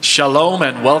Shalom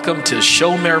and welcome to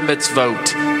Shomer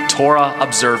Mitzvot, Torah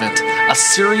Observant, a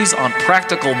series on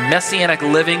practical Messianic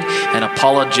living and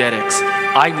apologetics.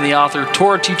 I'm the author,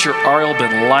 Torah teacher Ariel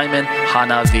ben Lyman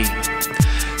Hanavi.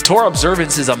 Torah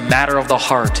observance is a matter of the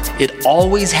heart. It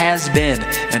always has been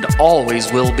and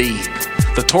always will be.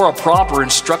 The Torah proper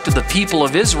instructed the people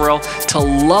of Israel to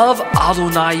love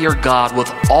Adonai your God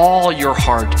with all your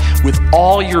heart, with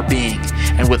all your being,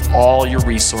 and with all your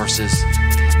resources.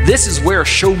 This is where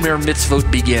Shomer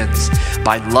Mitzvot begins,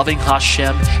 by loving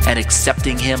Hashem and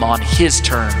accepting Him on His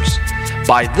terms.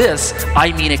 By this,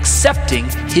 I mean accepting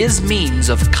His means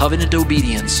of covenant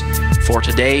obedience. For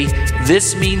today,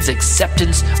 this means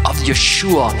acceptance of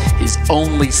Yeshua, His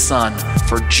only Son,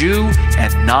 for Jew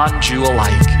and non-Jew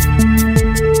alike.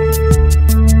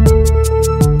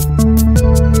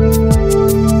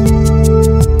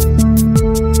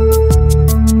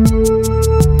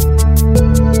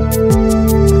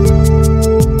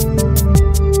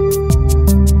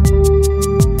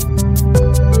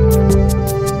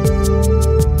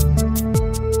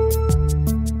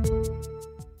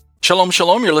 Shalom,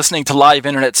 shalom. You're listening to Live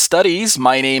Internet Studies.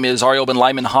 My name is Ariel ben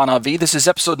Lyman Hanavi. This is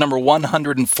episode number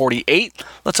 148.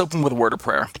 Let's open with a word of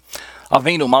prayer.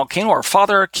 Avinu Malkeinu, our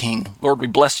Father, our King. Lord, we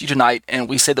bless you tonight, and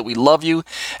we say that we love you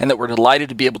and that we're delighted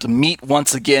to be able to meet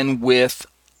once again with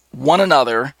one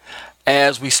another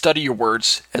as we study your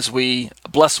words, as we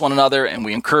bless one another and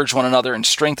we encourage one another and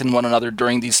strengthen one another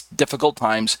during these difficult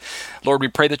times. Lord, we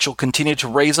pray that you'll continue to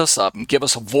raise us up and give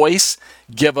us a voice,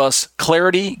 give us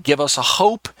clarity, give us a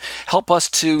hope. Help us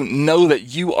to know that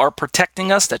you are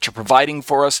protecting us, that you're providing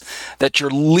for us, that you're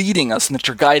leading us and that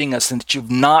you're guiding us and that you've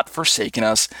not forsaken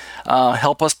us.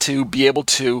 Help us to be able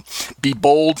to be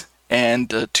bold and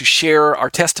to share our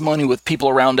testimony with people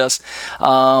around us.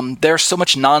 There's so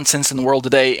much nonsense in the world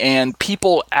today, and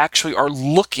people actually are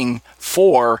looking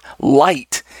for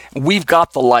light. We've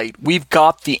got the light. We've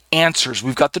got the answers.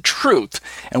 We've got the truth,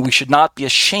 and we should not be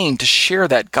ashamed to share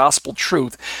that gospel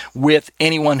truth with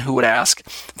anyone who would ask.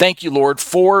 Thank you, Lord,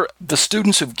 for the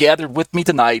students who've gathered with me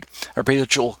tonight. I pray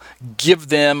that you'll give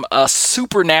them a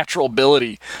supernatural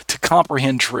ability to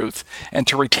comprehend truth and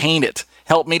to retain it.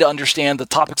 Help me to understand the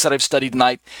topics that I've studied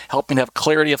tonight. Help me to have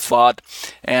clarity of thought.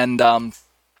 And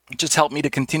just help me to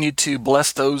continue to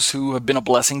bless those who have been a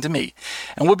blessing to me.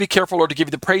 And we'll be careful, Lord, to give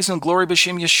you the praise and glory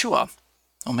b'shem Yeshua.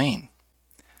 Amen.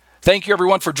 Thank you,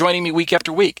 everyone, for joining me week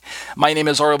after week. My name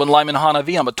is Ariel ben Lyman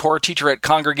Hanavi. I'm a Torah teacher at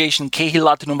Congregation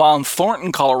Kehilat Numa in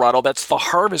Thornton, Colorado. That's the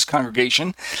Harvest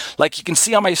Congregation. Like you can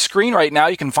see on my screen right now,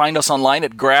 you can find us online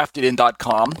at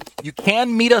graftedin.com. You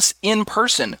can meet us in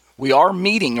person. We are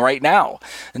meeting right now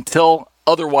until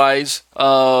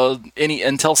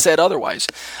said otherwise.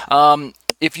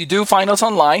 If you do find us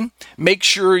online, make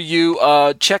sure you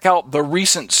check out the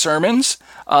recent sermons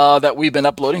that we've been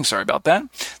uploading. Sorry about that.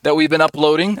 That we've been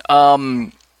uploading,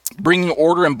 bringing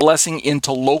order and blessing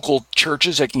into local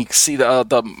churches. Like you can see,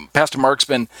 the Pastor Mark's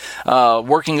been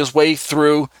working his way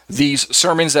through these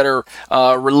sermons that are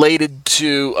related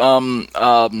to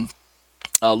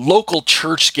local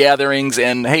church gatherings.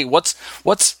 And hey, what's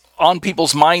on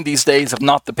people's mind these days, if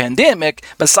not the pandemic,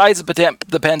 besides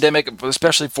the pandemic,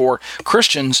 especially for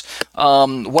Christians,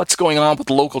 what's going on with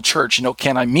the local church? You know,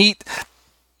 can I meet?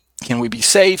 Can we be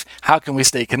safe? How can we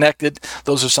stay connected?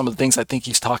 Those are some of the things I think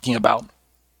he's talking about.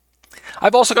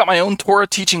 I've also got my own Torah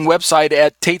teaching website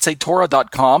at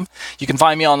teitzetorah.com. You can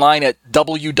find me online at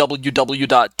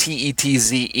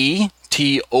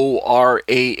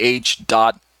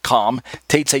www.teitzetorah.com,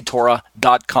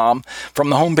 teitzetorah.com. From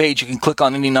the homepage, you can click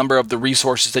on any number of the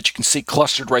resources that you can see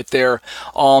clustered right there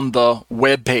on the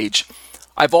web page.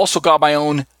 I've also got my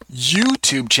own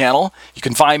YouTube channel. You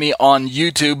can find me on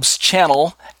YouTube's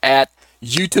channel at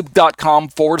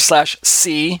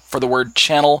youtube.com/C for the word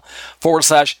channel /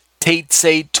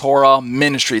 Teitzei Torah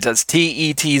Ministries. That's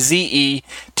TETZE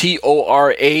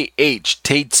TORAH,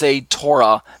 Teitzei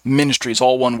Torah Ministries,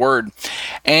 all one word.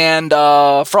 And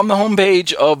from the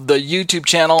homepage of the YouTube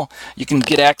channel, you can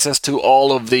get access to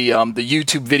all of the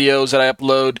YouTube videos that I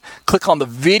upload. Click on the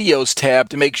videos tab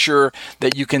to make sure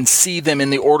that you can see them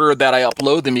in the order that I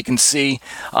upload them. You can see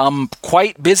I'm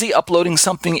quite busy uploading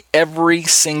something every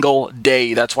single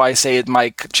day. That's why I say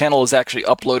my channel is actually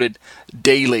updated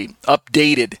daily.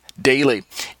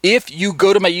 If you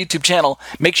go to my YouTube channel,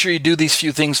 make sure you do these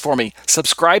few things for me.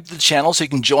 Subscribe to the channel so you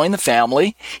can join the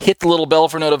family. Hit the little bell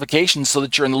for notifications so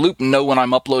that you're in the loop and know when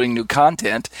I'm uploading new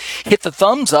content. Hit the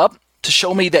thumbs up to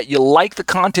show me that you like the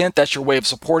content. That's your way of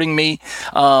supporting me.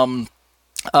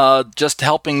 just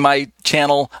helping my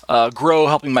channel grow,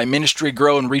 helping my ministry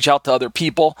grow and reach out to other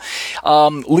people.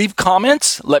 Leave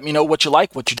comments. Let me know what you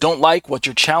like, what you don't like, what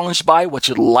you're challenged by, what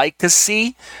you'd like to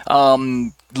see.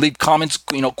 Leave comments,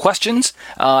 questions,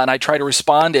 and I try to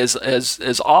respond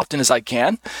as often as I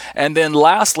can. And then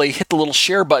lastly, hit the little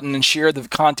share button and share the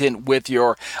content with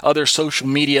your other social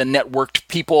media networked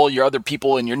people, your other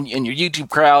people in your YouTube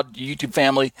crowd, your YouTube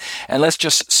family, and let's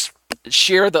just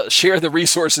share the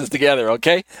resources together,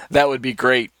 okay? That would be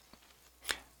great.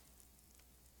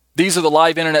 These are the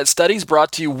live internet studies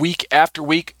brought to you week after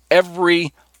week,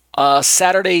 every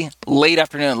Saturday late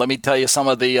afternoon. Let me tell you some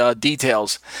of the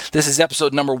details. This is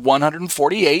episode number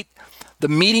 148. The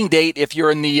meeting date, if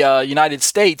you're in the United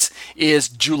States, is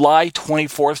July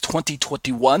 24th,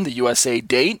 2021, the USA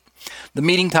date. The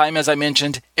meeting time, as I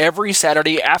mentioned, every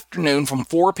Saturday afternoon from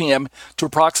 4 p.m. to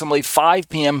approximately 5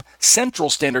 p.m. Central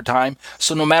Standard Time.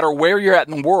 So no matter where you're at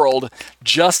in the world,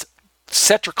 just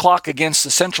set your clock against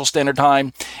the Central Standard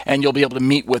Time and you'll be able to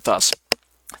meet with us.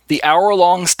 The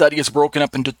hour-long study is broken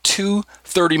up into two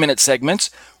 30-minute segments.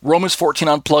 Romans 14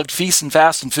 Unplugged, Feast and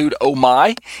Fast and Food, Oh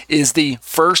My, is the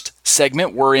first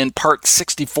segment. We're in part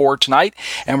 64 tonight,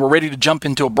 and we're ready to jump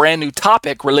into a brand new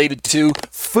topic related to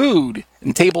food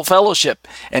and table fellowship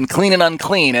and clean and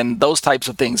unclean and those types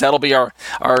of things. That'll be our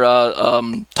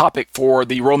topic for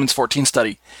the Romans 14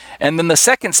 study. And then the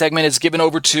second segment is given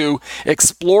over to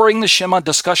Exploring the Shema,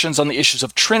 discussions on the issues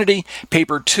of Trinity,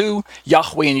 paper 2,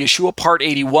 Yahweh and Yeshua, part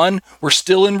 81. We're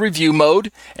still in review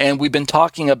mode, and we've been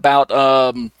talking about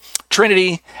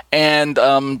Trinity and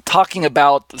talking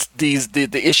about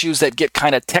the issues that get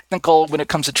kind of technical when it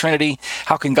comes to Trinity.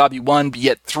 How can God be one, but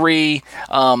yet three?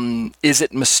 Is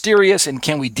it mysterious, and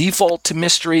can we default to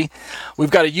mystery? We've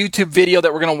got a YouTube video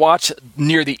that we're going to watch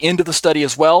near the end of the study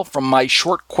as well from my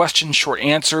Short Questions, Short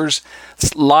Answers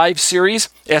live series,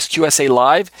 SQSA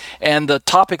Live, and the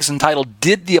topic is entitled,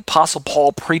 Did the Apostle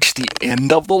Paul Preach the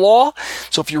End of the Law?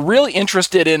 So if you're really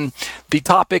interested in the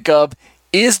topic of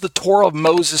is the Torah of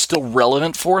Moses still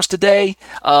relevant for us today?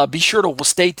 Be sure to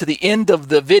stay to the end of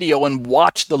the video and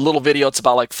watch the little video. It's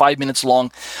about like 5 minutes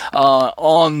long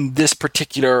on this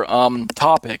particular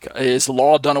topic. Is the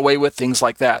law done away with? Things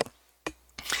like that.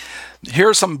 Here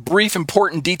are some brief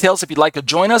important details if you'd like to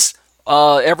join us.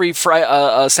 Every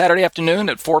Saturday afternoon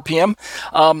at 4 p.m.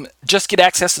 Just get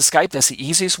access to Skype. That's the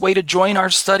easiest way to join our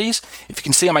studies. If you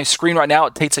can see on my screen right now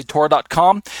at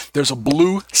TetzeTorah.com, there's a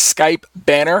blue Skype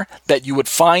banner that you would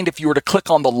find if you were to click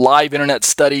on the live internet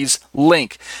studies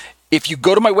link. If you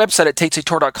go to my website at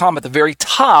TetzeTorah.com, at the very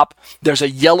top, there's a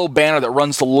yellow banner that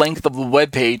runs the length of the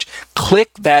web page.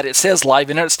 Click that. It says Live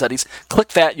Internet Studies. Click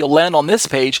that. You'll land on this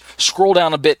page. Scroll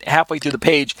down a bit halfway through the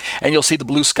page, and you'll see the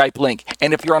blue Skype link.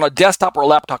 And if you're on a desktop or a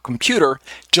laptop computer,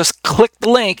 just click the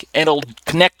link, and it'll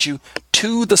connect you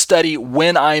to the study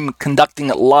when I'm conducting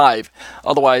it live.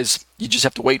 Otherwise, you just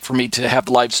have to wait for me to have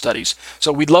live studies.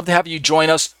 So we'd love to have you join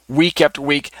us week after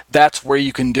week. That's where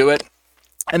you can do it.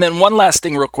 And then one last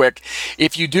thing real quick.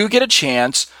 If you do get a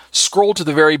chance, scroll to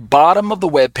the very bottom of the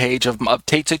webpage of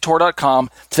TetzeTorah.com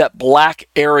to that black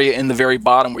area in the very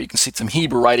bottom where you can see some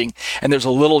Hebrew writing, and there's a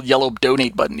little yellow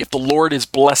donate button. If the Lord is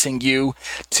blessing you,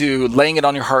 to laying it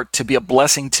on your heart to be a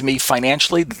blessing to me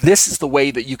financially, this is the way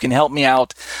that you can help me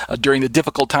out during the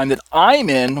difficult time that I'm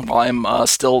in while I'm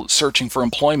still searching for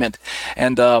employment.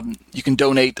 And you can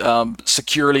donate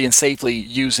securely and safely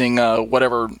using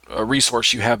whatever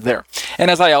resource you have there. And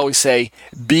as I always say,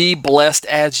 be blessed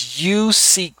as you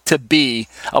seek to be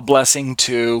a blessing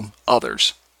to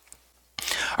others.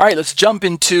 All right, let's jump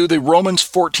into the Romans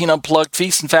 14 Unplugged,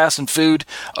 Feast and Fast and Food,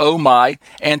 Oh My.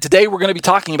 And today we're going to be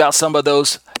talking about some of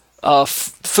those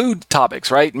food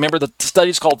topics, right? Remember the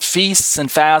study's called Feasts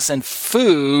and Fasts and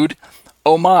Food,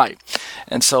 Oh My.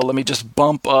 And so let me just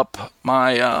bump up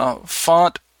my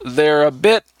font there a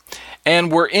bit.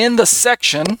 And we're in the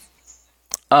section...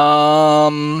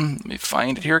 let me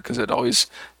find it here because it always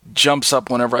jumps up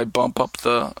whenever I bump up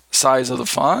the size of the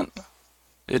font.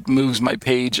 It moves my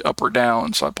page up or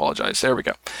down, so I apologize. There we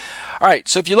go. All right,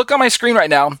 so if you look on my screen right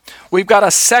now, we've got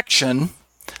a section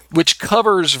which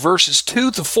covers verses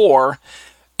 2 to 4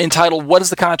 entitled, What is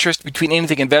the Contrast Between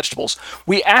Anything and Vegetables?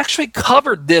 We actually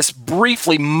covered this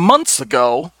briefly months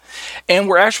ago, and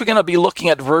we're actually going to be looking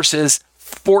at verses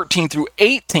 14 through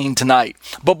 18 tonight.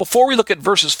 But before we look at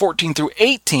verses 14 through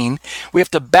 18, we have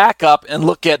to back up and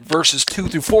look at verses 2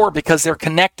 through 4 because they're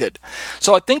connected.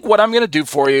 So I think what I'm going to do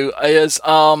for you is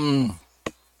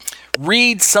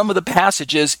read some of the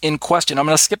passages in question. I'm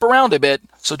going to skip around a bit,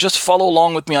 so just follow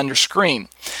along with me on your screen.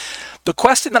 The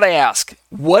question that I ask,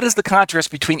 what is the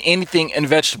contrast between anything and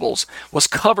vegetables, was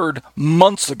covered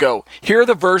months ago. Here are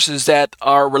the verses that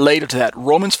are related to that.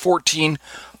 Romans 14,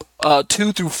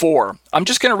 2 through 4. I'm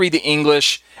just going to read the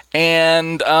English,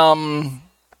 and do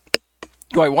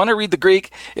I want to read the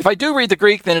Greek? If I do read the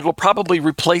Greek, then it'll probably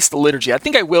replace the liturgy. I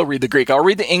think I will read the Greek. I'll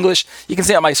read the English. You can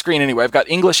see it on my screen anyway. I've got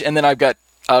English, and then I've got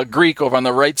Greek over on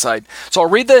the right side. So I'll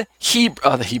read the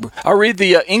Hebrew. I'll read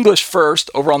the English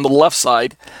first over on the left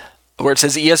side, where it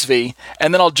says ESV,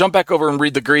 and then I'll jump back over and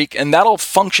read the Greek, and that'll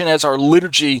function as our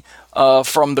liturgy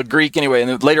from the Greek anyway. And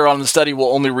then later on in the study,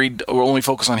 we'll only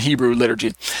focus on Hebrew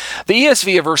liturgy. The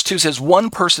ESV of verse 2 says, one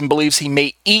person believes he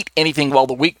may eat anything while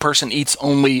the weak person eats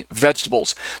only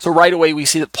vegetables. So right away, we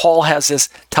see that Paul has this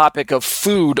topic of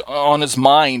food on his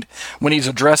mind when he's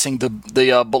addressing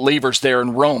the believers there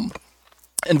in Rome.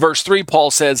 In verse 3,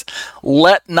 Paul says,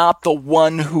 let not the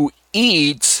one who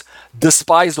eats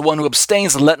despise the one who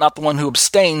abstains, and let not the one who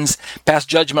abstains pass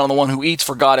judgment on the one who eats,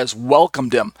 for God has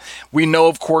welcomed him. We know,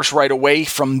 of course, right away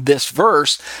from this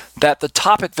verse that the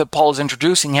topic that Paul is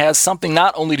introducing has something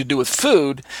not only to do with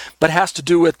food, but has to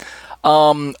do with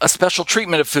a special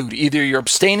treatment of food. Either you're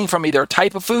abstaining from either a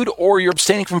type of food, or you're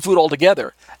abstaining from food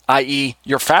altogether, i.e.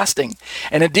 you're fasting.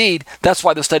 And indeed, that's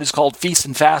why the study is called Feast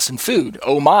and Fast and Food.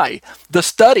 Oh my. The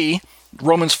study,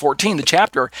 Romans 14, the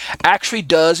chapter, actually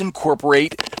does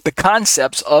incorporate the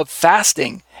concepts of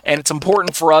fasting. And it's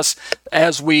important for us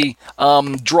as we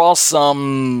draw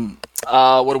some,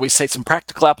 some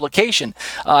practical application.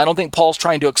 I don't think Paul's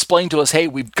trying to explain to us, hey,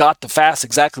 we've got to fast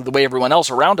exactly the way everyone else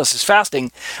around us is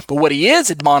fasting. But what he is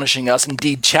admonishing us,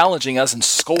 indeed challenging us and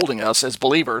scolding us as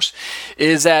believers,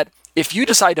 is that if you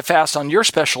decide to fast on your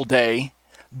special day,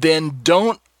 then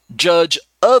don't judge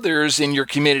others in your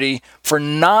community for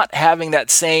not having that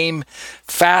same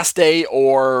fast day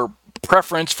or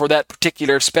preference for that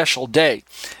particular special day.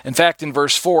 In fact, in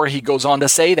verse 4, he goes on to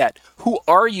say that, who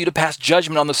are you to pass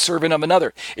judgment on the servant of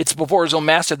another? It's before his own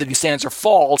master that he stands or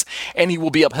falls, and he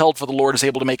will be upheld, for the Lord is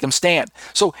able to make him stand.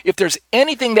 So if there's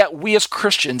anything that we as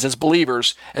Christians, as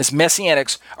believers, as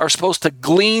Messianics, are supposed to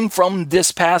glean from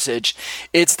this passage,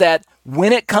 it's that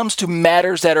when it comes to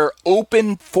matters that are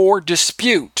open for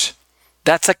dispute,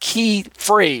 that's a key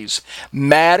phrase.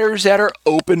 Matters that are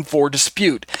open for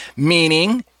dispute.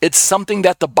 Meaning, it's something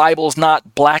that the Bible is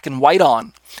not black and white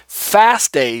on.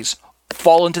 Fast days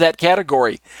fall into that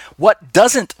category. What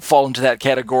doesn't fall into that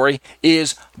category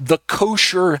is the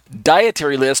kosher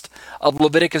dietary list of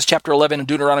Leviticus chapter 11 and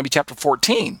Deuteronomy chapter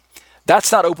 14.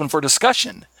 That's not open for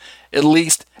discussion. At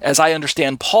least as I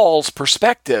understand Paul's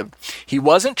perspective. He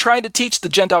wasn't trying to teach the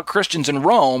Gentile Christians in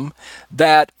Rome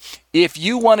that if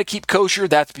you want to keep kosher,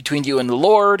 that's between you and the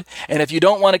Lord. And if you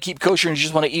don't want to keep kosher and you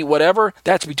just want to eat whatever,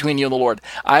 that's between you and the Lord.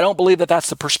 I don't believe that that's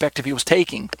the perspective he was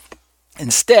taking.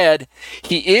 Instead,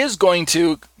 he is going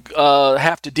to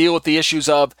have to deal with the issues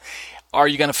of, are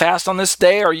you going to fast on this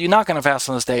day or are you not going to fast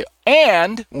on this day?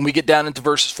 And when we get down into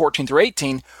verses 14 through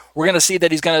 18, we're going to see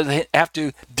that he's going to have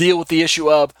to deal with the issue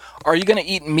of, are you going to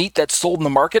eat meat that's sold in the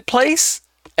marketplace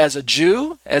as a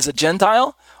Jew, as a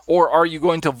Gentile? Or are you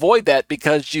going to avoid that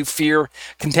because you fear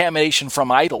contamination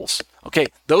from idols? Okay,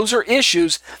 those are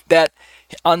issues that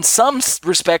on some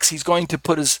respects he's going to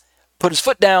put his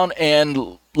foot down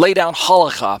and lay down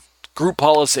halakha, group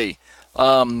policy.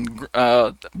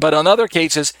 But on other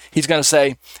cases, he's going to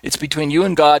say, it's between you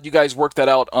and God. You guys work that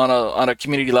out on a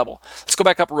community level. Let's go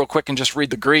back up real quick and just read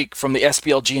the Greek from the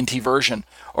SBL G&T version,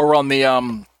 or on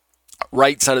the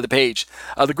right side of the page.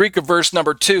 The Greek of verse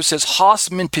number 2 says,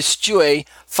 Hos min pistue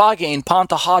phagein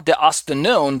pantaha de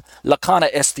astenon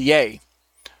lakana estie.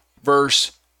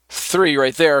 Verse 3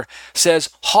 right there says,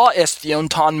 Ha estion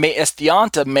ton me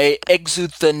estianta me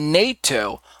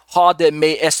exuthenato, ha de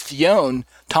me estion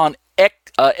ton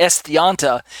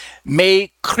estianta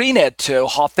me krineto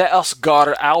ha theos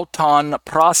gar auton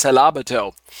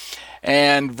proselabato.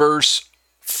 And verse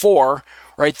 4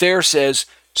 right there says,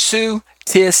 Su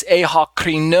tis e ha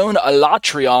krinon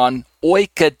alatrion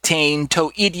oikatain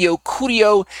to idio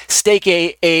curio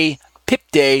steke e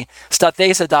pipte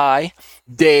stathesadai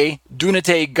de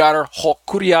dunate gar ho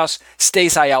curias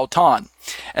stesai auton.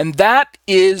 And that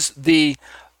is the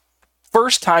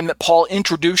first time that Paul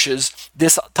introduces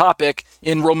this topic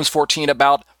in Romans 14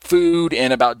 about food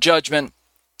and about judgment.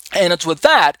 And it's with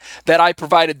that I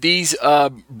provided these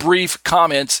brief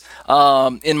comments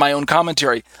in my own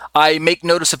commentary. I make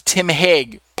notice of Tim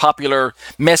Hegg, popular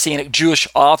Messianic Jewish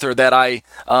author that I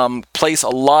place a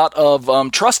lot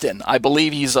of trust in. I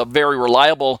believe he's a very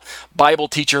reliable Bible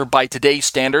teacher by today's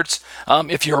standards.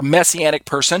 If you're a Messianic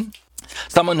person,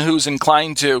 someone who's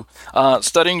inclined to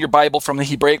studying your Bible from the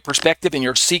Hebraic perspective, and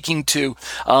you're seeking to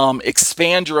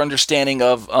expand your understanding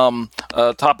of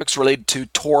topics related to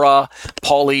Torah,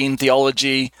 Pauline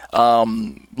theology,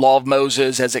 Law of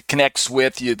Moses as it connects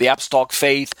with the apostolic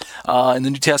faith in the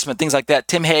New Testament, things like that,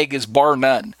 Tim Hegg is bar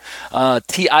none.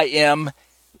 Tim,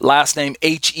 last name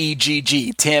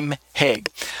Hegg, Tim Hegg.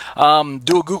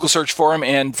 Do a Google search for him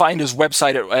and find his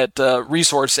website at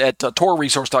resource at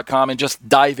torahresource.com and just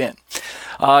dive in.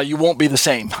 You won't be the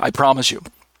same, I promise you.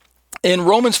 In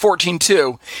Romans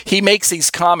 14:2, he makes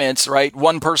these comments, right?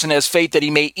 One person has faith that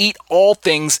he may eat all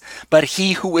things, but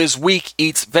he who is weak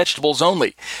eats vegetables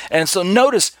only. And so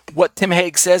notice what Tim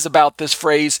Hegg says about this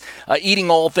phrase,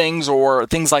 eating all things or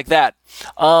things like that.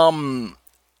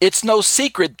 It's no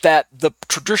secret that the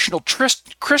traditional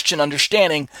Christian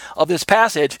understanding of this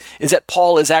passage is that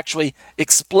Paul is actually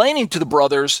explaining to the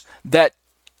brothers that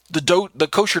the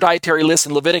kosher dietary list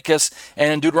in Leviticus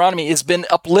and in Deuteronomy has been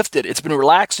uplifted. It's been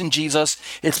relaxed in Jesus.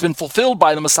 It's been fulfilled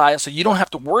by the Messiah, so you don't have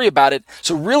to worry about it.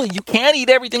 So really, you can eat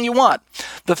everything you want.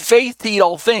 The faith to eat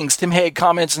all things, Tim Hegg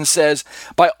comments and says,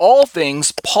 by all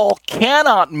things, Paul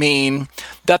cannot mean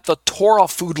that the Torah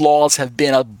food laws have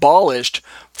been abolished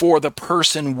for the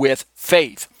person with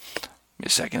faith. Give me a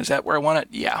second. Is that where I want it?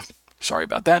 Yeah. Sorry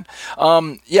about that.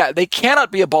 They cannot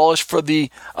be abolished for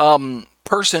the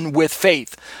person with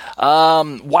faith.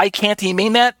 Why can't he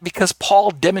mean that? Because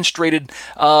Paul demonstrated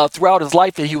throughout his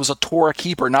life that he was a Torah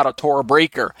keeper, not a Torah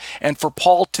breaker. And for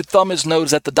Paul to thumb his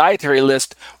nose at the dietary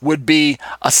list would be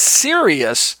a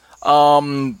serious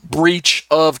breach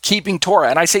of keeping Torah.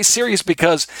 And I say serious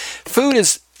because food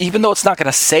is, even though it's not going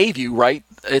to save you, right?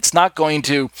 It's not going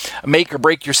to make or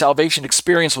break your salvation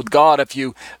experience with God if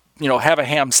you have a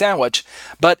ham sandwich,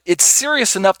 but it's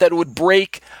serious enough that it would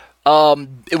break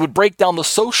down the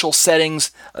social settings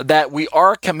that we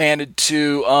are commanded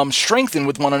to strengthen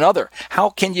with one another. How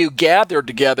can you gather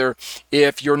together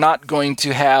if you're not going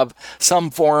to have some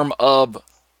form of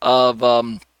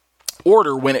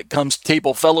order when it comes to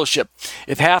table fellowship?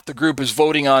 If half the group is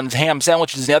voting on ham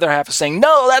sandwiches and the other half is saying,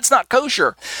 no, that's not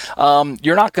kosher,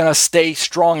 you're not going to stay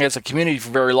strong as a community for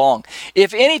very long.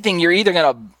 If anything,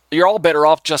 you're all better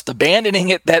off just abandoning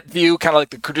it, that view, kind of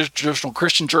like the traditional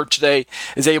Christian church today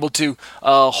is able to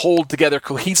hold together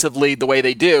cohesively the way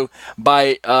they do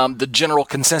by the general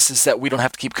consensus that we don't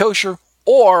have to keep kosher.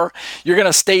 Or you're going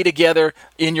to stay together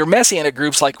in your Messianic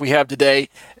groups like we have today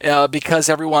because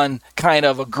everyone kind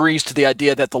of agrees to the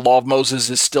idea that the law of Moses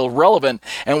is still relevant,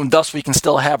 and thus we can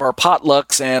still have our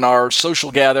potlucks and our social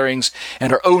gatherings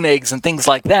and our onegs and things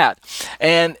like that.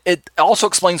 And it also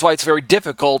explains why it's very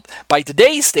difficult by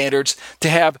today's standards to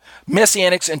have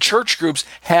Messianics and church groups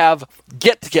have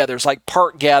get-togethers like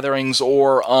park gatherings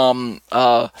or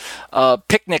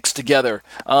picnics together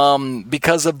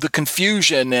because of the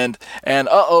confusion and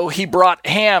he brought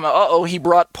ham, he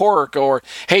brought pork, or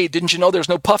hey, didn't you know there's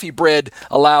no puffy bread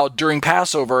allowed during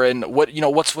Passover, and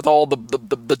what's with all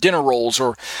the dinner rolls,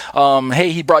 or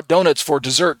hey, he brought donuts for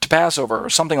dessert to Passover, or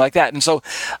something like that. And so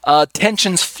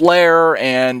tensions flare,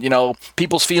 and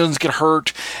people's feelings get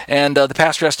hurt, and the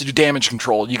pastor has to do damage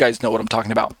control. You guys know what I'm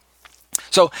talking about.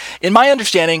 So, in my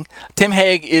understanding, Tim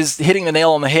Hegg is hitting the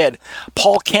nail on the head.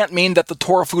 Paul can't mean that the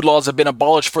Torah food laws have been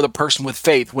abolished for the person with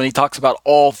faith when he talks about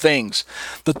all things.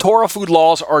 The Torah food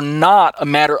laws are not a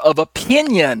matter of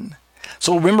opinion.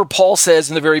 So remember, Paul says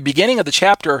in the very beginning of the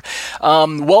chapter,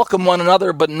 welcome one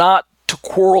another, but not to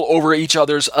quarrel over each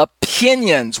other's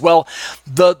opinions. Well,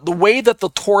 the way that the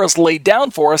Torah is laid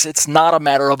down for us, it's not a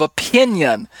matter of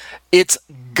opinion. It's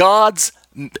God's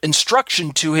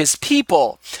instruction to his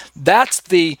people. That's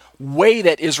the way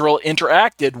that Israel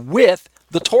interacted with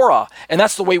the Torah, and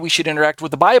that's the way we should interact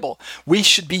with the Bible. We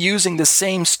should be using the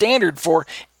same standard for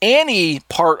any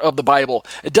part of the Bible.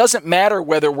 It doesn't matter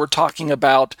whether we're talking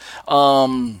about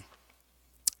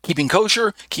keeping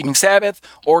kosher, keeping Sabbath,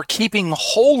 or keeping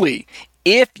holy.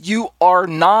 If you are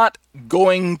not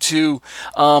going to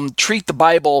treat the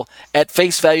Bible at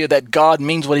face value that God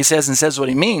means what he says and says what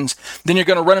he means, then you're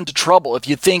going to run into trouble. If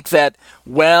you think that,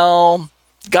 well,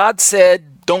 God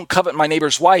said, don't covet my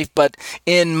neighbor's wife, but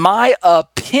in my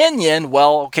opinion,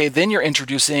 well, okay, then you're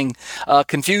introducing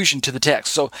confusion to the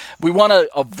text. So we want to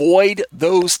avoid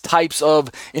those types of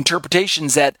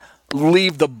interpretations that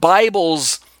leave the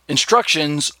Bible's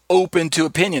instructions open to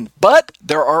opinion. But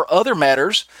there are other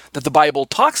matters that the Bible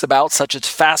talks about, such as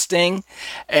fasting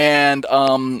and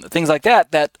things like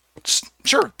that,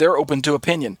 sure, they're open to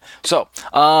opinion. So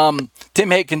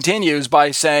Tim Hegg continues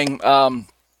by saying,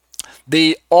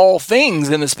 The all things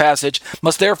in this passage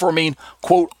must therefore mean,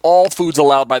 quote, all foods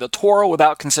allowed by the Torah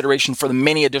without consideration for the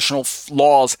many additional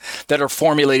laws that are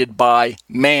formulated by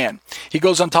man. He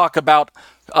goes on to talk about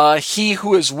he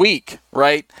who is weak,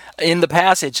 right? In the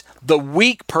passage, the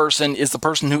weak person is the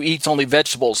person who eats only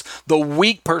vegetables. The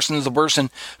weak person is the person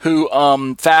who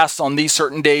fasts on these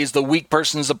certain days. The weak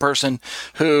person is the person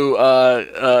who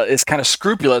is kind of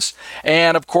scrupulous.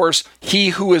 And of course, he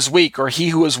who is weak, or he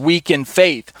who is weak in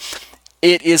faith.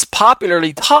 It is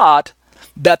popularly taught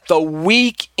that the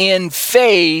weak in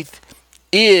faith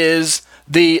is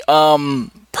the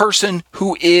person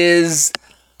who is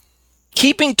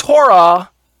keeping Torah,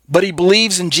 but he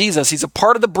believes in Jesus. He's a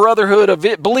part of the brotherhood of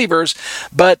believers,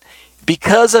 but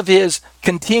because of his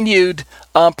continued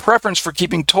preference for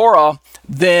keeping Torah,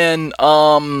 then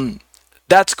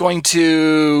that's going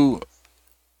to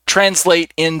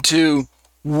translate into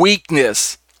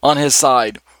weakness on his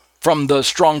side from the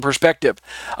strong perspective.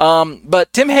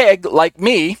 But Tim Hegg, like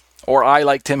me, or I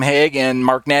like Tim Hegg and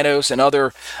Mark Nanos and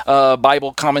other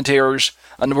Bible commentators,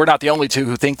 and we're not the only two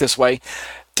who think this way,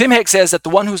 Tim Hegg says that the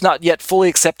one who's not yet fully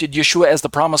accepted Yeshua as the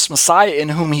promised Messiah in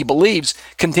whom he believes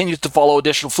continues to follow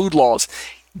additional food laws.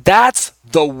 That's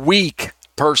the weak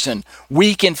person.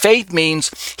 Weak in faith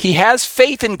means he has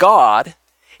faith in God,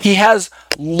 he has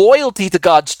loyalty to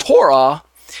God's Torah,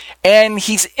 and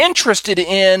he's interested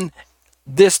in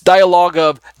this dialogue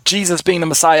of Jesus being the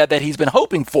Messiah that he's been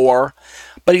hoping for,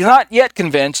 but he's not yet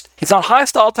convinced. He's not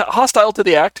hostile to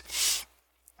the act.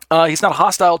 He's not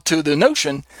hostile to the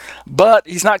notion, but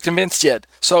he's not convinced yet.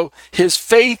 So his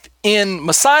faith in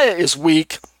Messiah is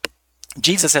weak.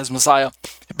 Jesus as Messiah,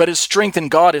 but his strength in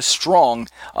God is strong.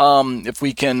 If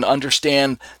we can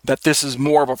understand that this is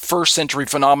more of a first century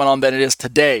phenomenon than it is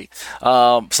today,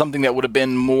 something that would have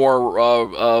been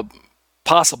more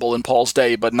possible in Paul's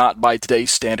day, but not by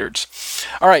today's standards.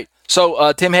 All right.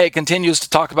 So Tim Hegg continues to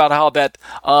talk about how that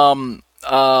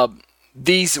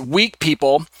these weak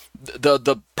people,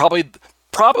 the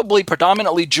probably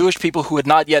predominantly Jewish people who had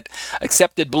not yet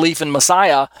accepted belief in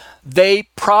Messiah, they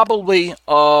probably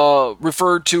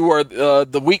referred to, or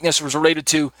the weakness was related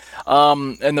to,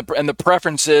 and the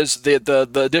preferences,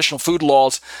 the additional food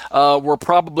laws were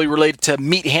probably related to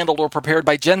meat handled or prepared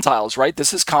by Gentiles, right?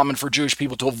 This is common for Jewish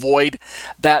people to avoid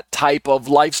that type of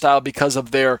lifestyle because of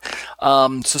their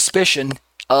suspicion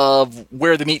of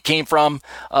where the meat came from.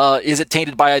 Is it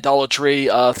tainted by idolatry?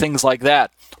 Things like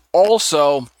that.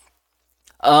 Also,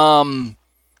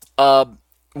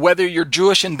 whether you're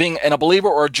Jewish and being a believer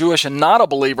or Jewish and not a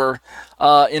believer,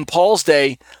 in Paul's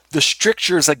day, the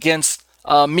strictures against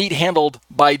meat handled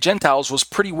by Gentiles was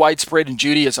pretty widespread in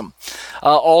Judaism.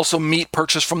 Also, meat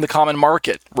purchased from the common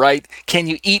market, right? Can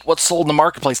you eat what's sold in the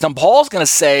marketplace? Now, Paul's going to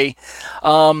say,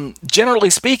 generally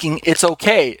speaking, it's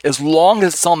okay. As long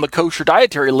as it's on the kosher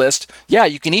dietary list, yeah,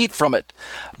 you can eat from it.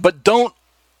 But don't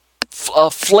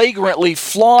flagrantly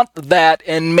flaunt that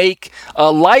and make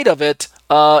light of it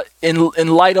in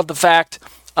light of the fact,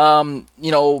 don't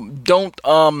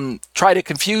try to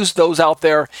confuse those out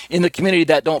there in the community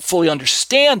that don't fully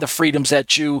understand the freedoms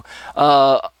that you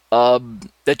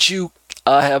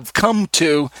have come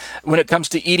to when it comes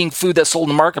to eating food that's sold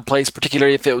in the marketplace,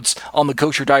 particularly if it's on the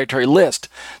kosher dietary list.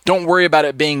 Don't worry about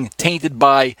it being tainted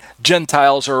by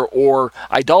Gentiles or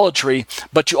idolatry,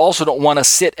 but you also don't want to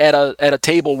sit at a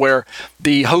table where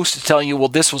the host is telling you, well,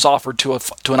 this was offered to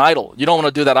an idol. You don't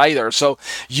want to do that either. So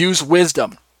use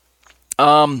wisdom.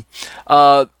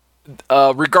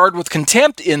 Regard with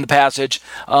contempt in the passage,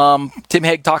 Tim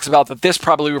Hegg talks about that this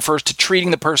probably refers to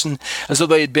treating the person as though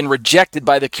they had been rejected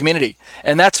by the community.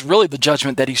 And that's really the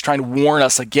judgment that he's trying to warn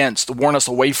us against, to warn us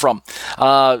away from.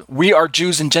 We are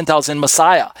Jews and Gentiles in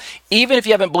Messiah. Even if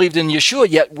you haven't believed in Yeshua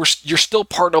yet, you're still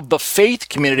part of the faith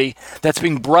community that's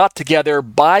being brought together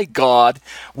by God.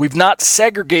 We've not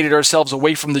segregated ourselves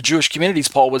away from the Jewish communities,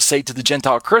 Paul would say to the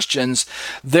Gentile Christians.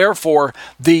 Therefore,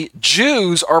 the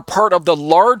Jews are part of the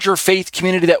larger faith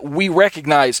community that we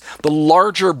recognize, the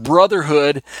larger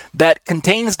brotherhood that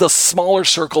contains the smaller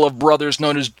circle of brothers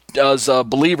known as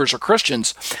believers or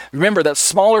Christians. Remember, that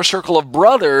smaller circle of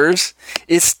brothers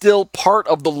is still part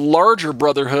of the larger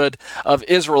brotherhood of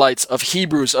Israelites, of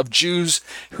Hebrews, of Jews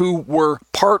who were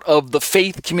part of the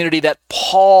faith community that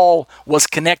Paul was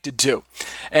connected to.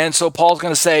 And so Paul's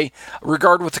going to say,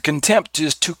 regard with the contempt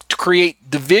is to create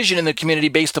division in the community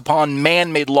based upon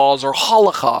man-made laws, or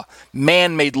halakha,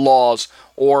 man-made laws,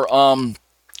 or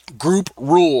group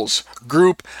rules,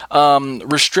 group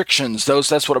restrictions.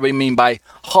 That's what we mean by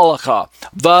halakha.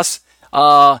 Thus,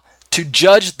 to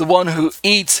judge the one who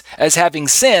eats as having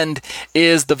sinned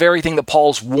is the very thing that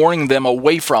Paul's warning them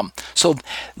away from. So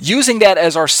using that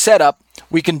as our setup,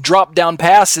 We can drop down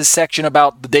past this section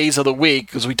about the days of the week,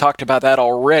 because we talked about that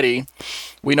already.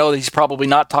 We know that he's probably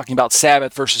not talking about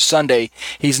Sabbath versus Sunday.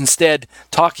 He's instead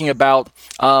talking about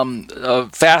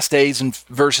fast days and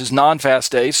versus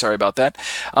non-fast days. Sorry about that.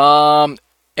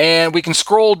 And we can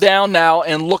scroll down now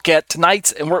and look at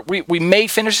tonight's, and we may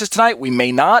finish this tonight, we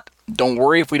may not. Don't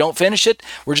worry if we don't finish it.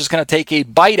 We're just going to take a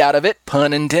bite out of it,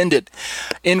 pun intended.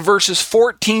 In verses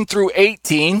 14 through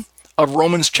 18 of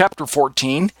Romans chapter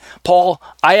 14,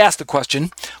 I asked the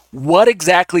question, what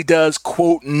exactly does,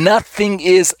 quote, nothing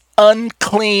is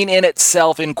unclean in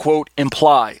itself, end quote,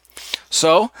 imply?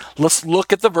 So let's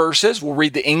look at the verses. We'll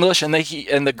read the English and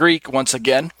the Greek once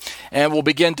again, and we'll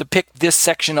begin to pick this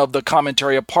section of the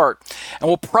commentary apart. And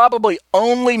we'll probably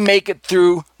only make it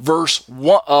through verse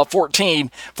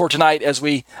 14 for tonight as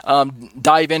we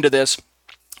dive into this.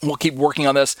 We'll keep working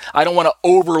on this. I don't want to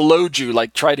overload you,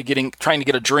 like trying to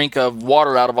get a drink of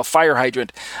water out of a fire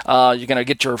hydrant. You're going to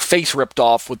get your face ripped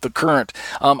off with the current.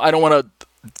 I don't want to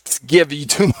give you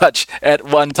too much at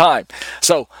one time.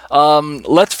 So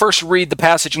let's first read the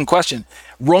passage in question.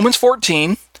 Romans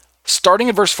 14, starting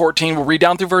at verse 14, we'll read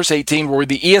down through verse 18. We'll read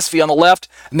the ESV on the left,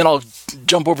 and then I'll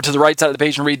jump over to the right side of the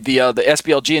page and read the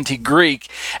SBL-GNT Greek,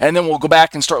 and then we'll go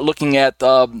back and start looking at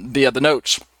the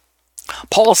notes.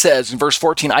 Paul says in verse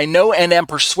 14, I know and am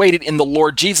persuaded in the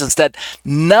Lord Jesus that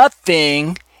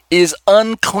nothing is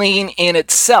unclean in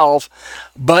itself,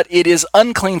 but it is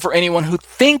unclean for anyone who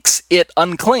thinks it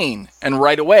unclean. And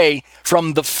right away,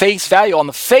 from the face value, on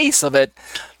the face of it,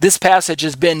 this passage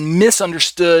has been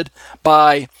misunderstood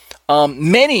by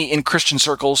many in Christian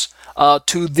circles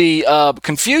to the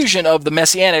confusion of the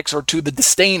Messianics, or to the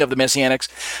disdain of the Messianics,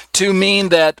 to mean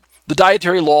that the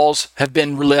dietary laws have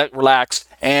been relaxed,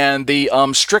 and the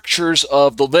strictures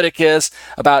of Leviticus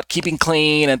about keeping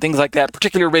clean and things like that,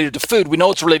 particularly related to food. We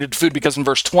know it's related to food because in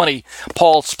verse 20,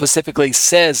 Paul specifically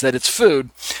says that it's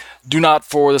food. Do not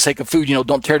for the sake of food,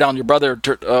 don't tear down your brother,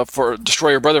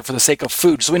 destroy your brother for the sake of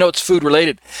food. So we know it's food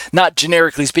related, not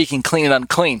generically speaking clean and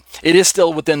unclean. It is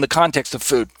still within the context of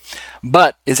food.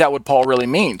 But is that what Paul really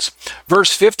means?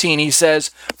 Verse 15, he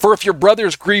says, for if your brother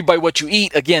is grieved by what you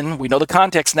eat, again, we know the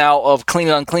context now of clean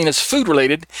and unclean is food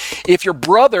related. If your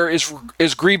brother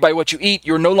is grieved by what you eat,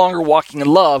 you're no longer walking in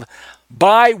love.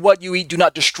 By what you eat, do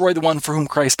not destroy the one for whom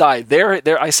Christ died.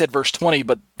 There. I said verse 20,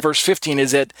 but verse 15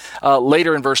 is it.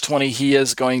 Later in verse 20, he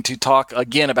is going to talk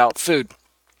again about food.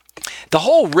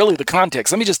 The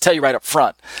context, let me just tell you right up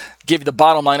front, give you the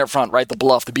bottom line up front, right? The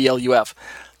BLUF, the BLUF.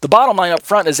 The bottom line up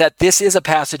front is that this is a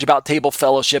passage about table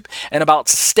fellowship and about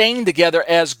staying together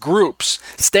as groups,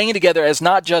 staying together as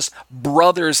not just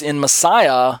brothers in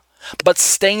Messiah, but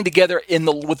staying together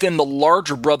within the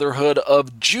larger brotherhood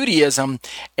of Judaism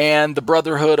and the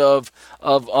brotherhood of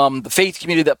the faith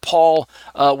community that Paul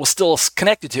was still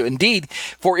connected to. Indeed,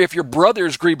 for if your brother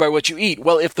is grieved by what you eat,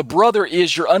 well, if the brother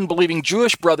is your unbelieving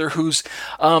Jewish brother who's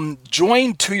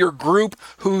joined to your group,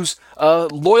 who's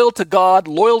loyal to God,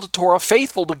 loyal to Torah,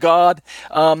 faithful to God,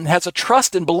 has a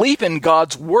trust and belief in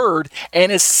God's word,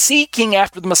 and is seeking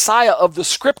after the Messiah of the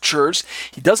scriptures,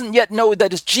 he doesn't yet know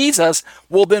that it's Jesus,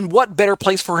 well then what better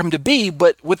place for him to be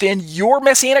but within your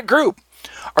Messianic group?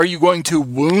 Are you going to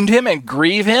wound him and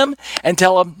grieve him and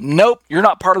tell him, nope, you're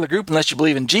not part of the group unless you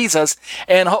believe in Jesus?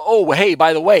 And hey,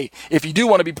 by the way, if you do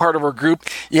want to be part of our group,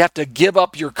 you have to give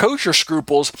up your kosher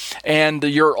scruples and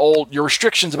your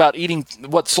restrictions about eating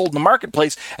what's sold in the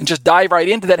marketplace and just dive right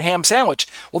into that ham sandwich.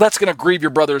 Well, that's going to grieve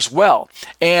your brother as well.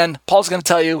 And Paul's going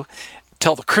to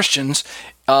tell the Christians,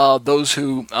 those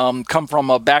who come from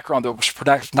a background that was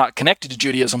perhaps not connected to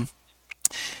Judaism,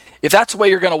 if that's the way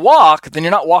you're going to walk, then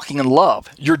you're not walking in love.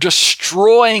 You're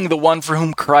destroying the one for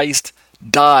whom Christ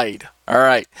died. All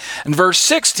right. In verse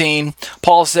 16,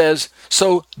 Paul says,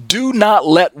 so do not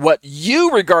let what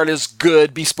you regard as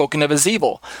good be spoken of as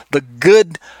evil. The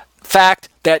good fact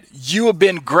that you have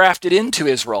been grafted into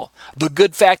Israel, the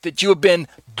good fact that you have been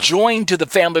joined to the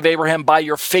family of Abraham by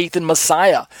your faith in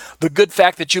Messiah, the good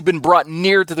fact that you've been brought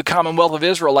near to the commonwealth of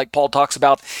Israel, like Paul talks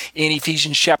about in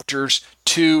Ephesians chapters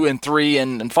 2 and 3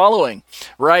 and following,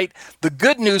 right? The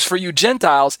good news for you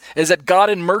Gentiles is that God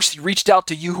in mercy reached out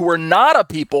to you who were not a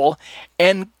people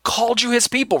and called you his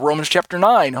people, Romans chapter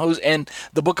 9 and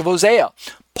the book of Hosea.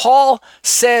 Paul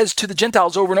says to the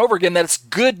Gentiles over and over again that it's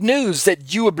good news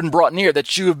that you have been brought near,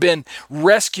 that you have been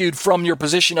rescued from your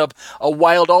position of a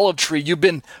wild olive tree. You've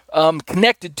been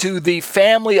connected to the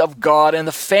family of God and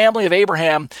the family of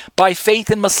Abraham by faith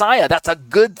in Messiah. That's a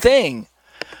good thing.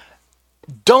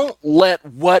 Don't let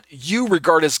what you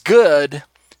regard as good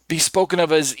be spoken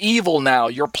of as evil now,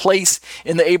 your place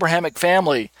in the Abrahamic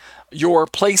family. your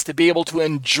place to be able to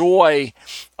enjoy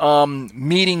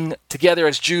meeting together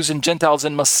as Jews and Gentiles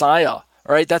in Messiah.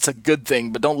 All right, that's a good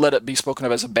thing, but don't let it be spoken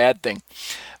of as a bad thing.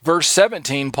 Verse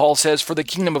 17, Paul says, "For the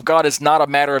kingdom of God is not a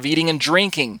matter of eating and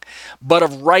drinking, but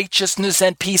of righteousness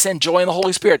and peace and joy in the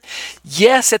Holy Spirit."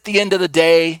 Yes, at the end of the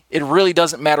day, it really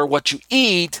doesn't matter what you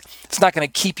eat. It's not going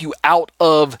to keep you out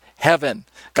of heaven.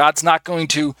 God's not going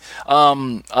to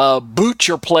boot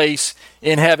your place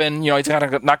in heaven. He's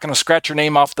not going to scratch your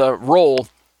name off the roll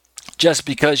just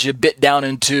because you bit down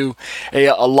into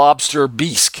a lobster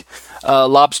bisque, a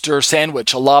lobster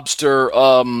sandwich, a lobster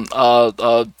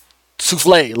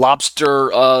souffle,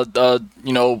 lobster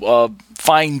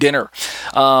fine dinner.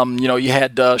 You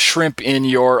had shrimp in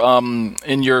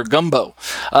your gumbo.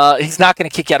 He's not going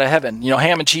to kick you out of heaven.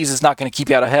 Ham and cheese is not going to keep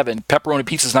you out of heaven. Pepperoni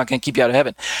pizza is not going to keep you out of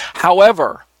heaven.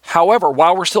 However,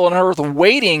 while we're still on earth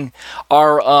waiting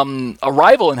our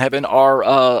arrival in heaven,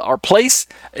 our place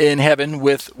in heaven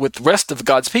with the rest of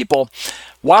God's people,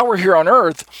 while we're here on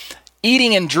earth,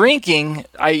 eating and drinking,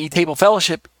 i.e. table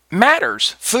fellowship,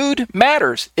 matters. Food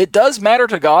matters. It does matter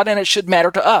to God, and it should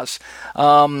matter to us.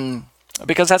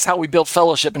 Because that's how we build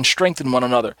fellowship and strengthen one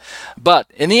another. But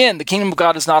in the end, the kingdom of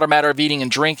God is not a matter of eating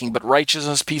and drinking, but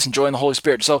righteousness, peace, and joy in the Holy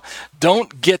Spirit. So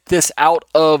don't get this out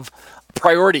of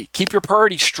priority. Keep your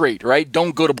priorities straight, right?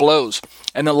 Don't go to blows.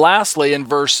 And then lastly, in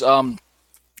verse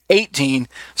 18,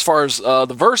 as far as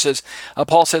the verses,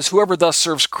 Paul says, "Whoever thus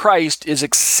serves Christ is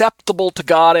acceptable to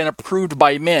God and approved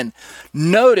by men."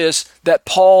 Notice that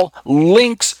Paul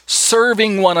links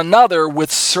serving one another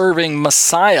with serving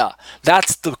Messiah.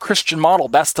 That's the Christian model.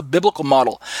 That's the biblical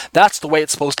model. That's the way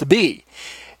it's supposed to be.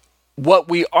 What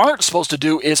we aren't supposed to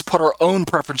do is put our own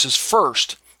preferences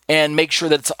first and make sure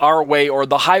that it's our way or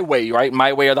the highway, right?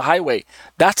 My way or the highway.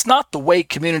 That's not the way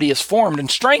community is formed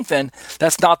and strengthened.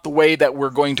 That's not the way that we're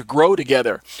going to grow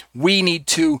together. We need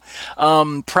to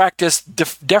practice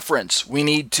deference. We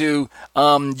need to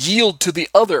yield to the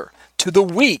other, to the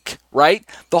weak, right?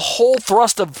 The whole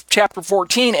thrust of chapter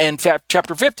 14 and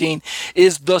chapter 15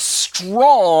 is the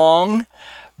strong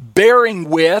bearing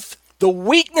with the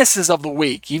weaknesses of the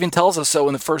weak. He even tells us so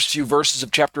in the first few verses of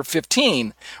chapter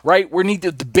 15, right? We need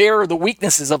to bear the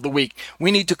weaknesses of the weak. We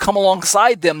need to come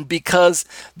alongside them because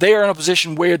they are in a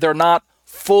position where they're not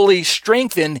fully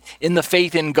strengthened in the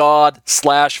faith in God /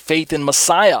 faith in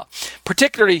Messiah.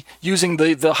 Particularly using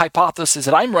the hypothesis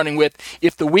that I'm running with,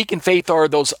 if the weak in faith are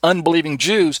those unbelieving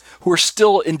Jews who are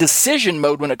still in decision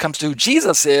mode when it comes to who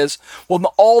Jesus is,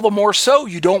 well, all the more so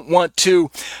you don't want to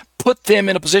put them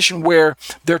in a position where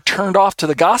they're turned off to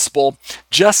the gospel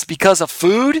just because of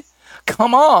food.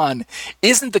 Come on.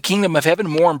 Isn't the kingdom of heaven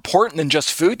more important than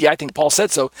just food? Yeah, I think Paul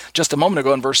said so just a moment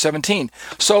ago in verse 17.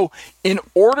 So in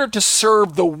order to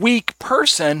serve the weak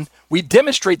person, we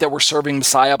demonstrate that we're serving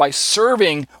Messiah by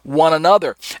serving one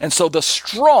another. And so the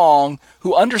strong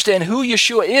who understand who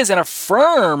Yeshua is and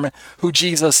affirm who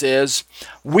Jesus is,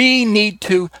 we need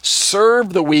to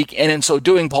serve the weak. And in so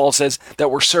doing, Paul says that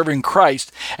we're serving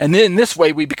Christ. And then in this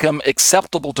way, we become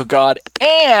acceptable to God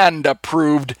and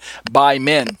approved by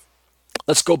men.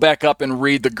 Let's go back up and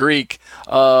read the Greek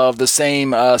of the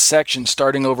same section,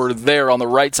 starting over there on the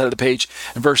right side of the page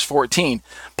in verse 14.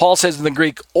 Paul says in the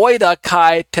Greek, "Oida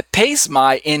kai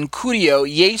pepesmai in kurio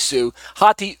Jesu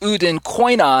hati uden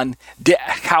koinan de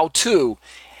hautu,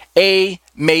 e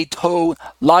meto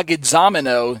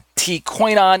lagizameno ti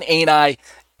koinan enai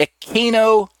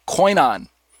ekeno koinan."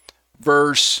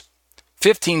 Verse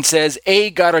 15 says,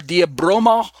 "E garadia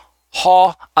broma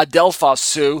ha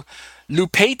adelphasu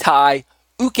lupetai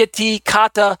uketi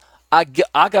kata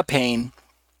agapain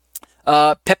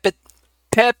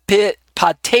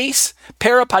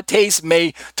peripates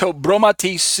me to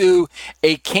bromati su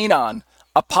e kanon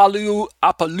apalue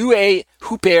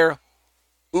huper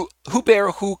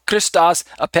hu Christos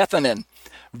apethanen."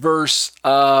 Verse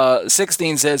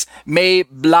 16 says, "Me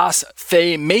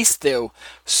blasphemesteo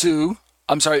su,"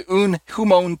 un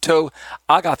humon to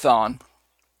agathon.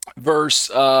 Verse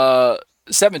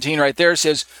 17 right there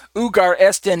says, "Ugar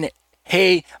estin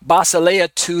he basileia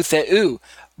tu theu."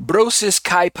 Brosis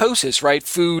kyposis, right?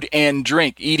 Food and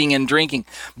drink, eating and drinking.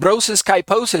 Brosis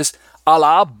kyposis,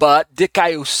 Allah, but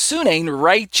dikaiusunen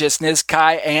righteousness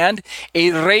kai and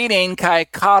a reinen kai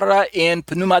kara in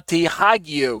pneumati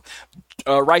hagio.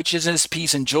 Righteousness,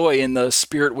 peace, and joy in the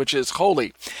Spirit which is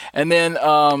holy. And then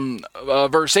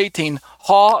verse 18,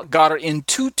 "Ha gar in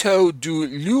tuto du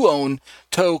luon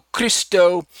to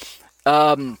Christo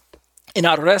in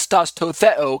arrestas to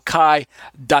theo kai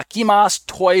dakimas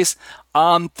tois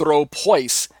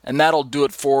anthropos, and that'll do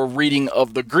it for reading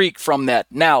of the Greek from that.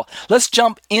 Now, let's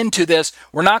jump into this.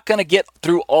 We're not going to get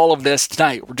through all of this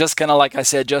tonight. We're just going to, like I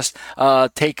said, just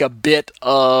take a bit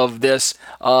of this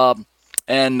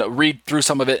and read through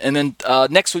some of it, and then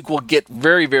next week we'll get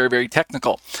very, very, very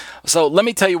technical. So let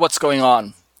me tell you what's going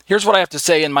on. Here's what I have to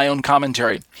say in my own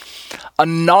commentary. A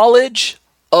knowledge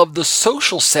of the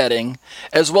social setting,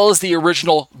 as well as the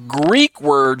original Greek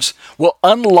words, will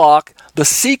unlock the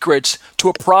secrets to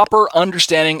a proper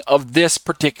understanding of this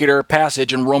particular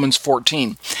passage in Romans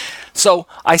 14. So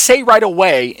I say right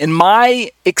away, in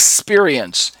my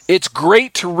experience, it's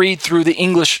great to read through the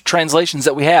English translations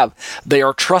that we have. They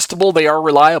are trustable, they are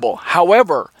reliable.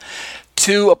 However,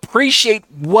 to appreciate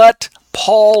what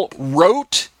Paul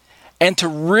wrote and to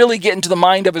really get into the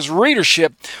mind of his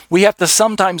readership, we have to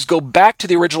sometimes go back to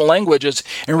the original languages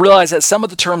and realize that some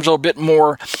of the terms are a bit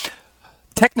more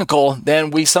technical than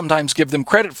we sometimes give them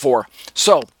credit for.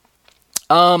 So,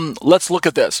 let's look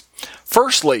at this.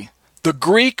 Firstly, the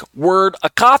Greek word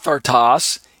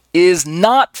akathartos is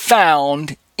not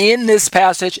found in this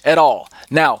passage at all.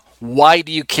 Now, why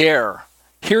do you care?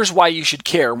 Here's why you should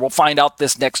care. We'll find out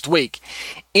this next week.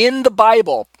 In the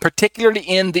Bible, particularly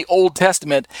in the Old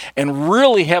Testament, and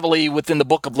really heavily within the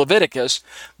book of Leviticus,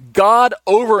 God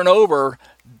over and over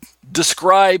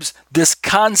describes this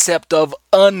concept of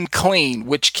unclean,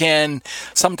 which can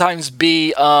sometimes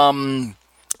be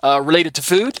related to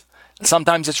food.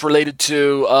 Sometimes it's related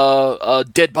to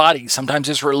dead bodies. Sometimes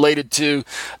it's related to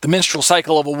the menstrual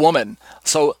cycle of a woman.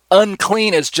 So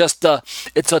unclean is just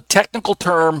it's a technical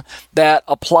term that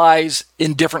applies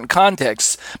in different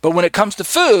contexts. But when it comes to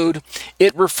food,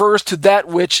 it refers to that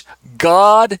which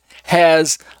God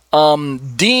has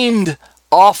deemed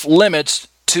off limits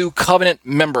to covenant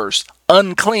members.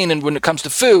 Unclean, and when it comes to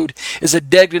food, is a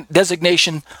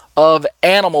designation of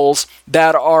animals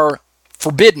that are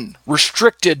forbidden,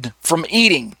 restricted from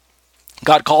eating.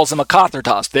 God calls them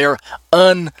akathartos. They're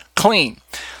unclean.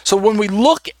 So when we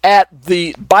look at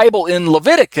the Bible in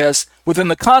Leviticus, within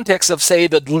the context of, say,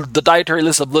 the dietary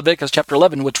list of Leviticus chapter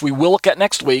 11, which we will look at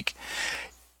next week,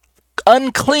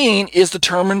 unclean is the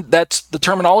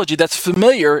terminology that's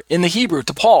familiar in the Hebrew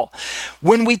to Paul.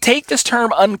 When we take this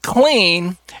term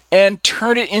unclean and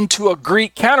turn it into a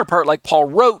Greek counterpart like Paul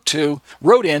wrote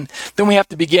in, then we have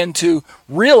to begin to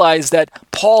realize that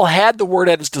Paul had the word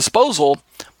at his disposal,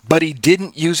 but he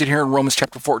didn't use it here in Romans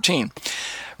chapter 14.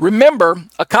 Remember,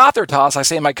 akathartos, I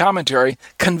say in my commentary,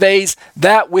 conveys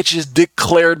that which is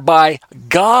declared by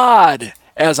God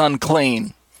as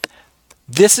unclean.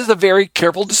 This is a very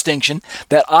careful distinction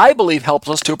that I believe helps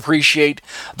us to appreciate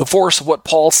the force of what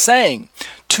Paul's saying.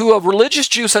 To a religious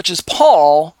Jew such as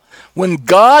Paul, when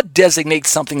God designates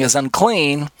something as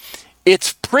unclean,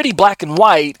 it's pretty black and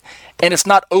white, and it's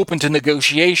not open to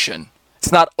negotiation.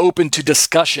 It's not open to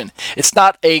discussion. It's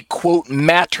not a, quote,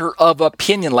 matter of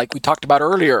opinion like we talked about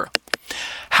earlier.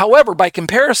 However, by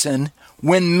comparison,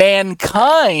 when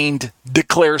mankind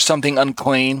declares something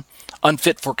unclean,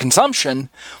 unfit for consumption,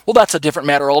 well, that's a different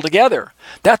matter altogether.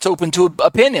 That's open to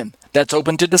opinion. That's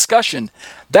open to discussion.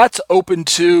 That's open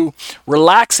to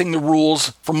relaxing the rules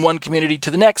from one community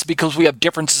to the next because we have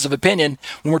differences of opinion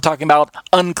when we're talking about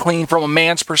unclean from a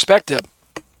man's perspective.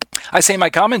 I say in my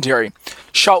commentary,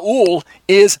 Shaul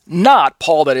is not,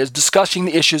 Paul that is, discussing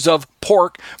the issues of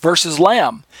pork versus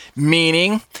lamb,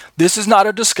 meaning this is not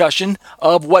a discussion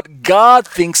of what God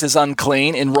thinks is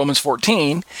unclean in Romans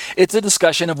 14. It's a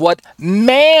discussion of what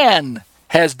man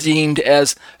has deemed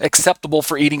as acceptable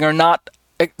for eating or not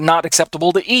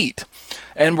acceptable to eat.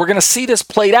 And we're going to see this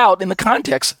played out in the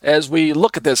context as we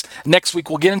look at this. Next week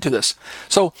we'll get into this.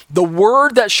 So the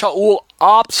word that Shaul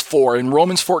opts for in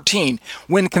Romans 14,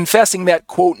 when confessing that,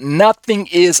 quote, nothing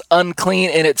is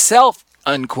unclean in itself,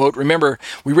 unquote. Remember,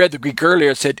 we read the Greek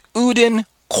earlier. It said, Uden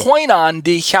koinon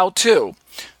di chautu.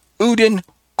 Uden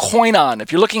koinon.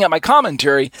 If you're looking at my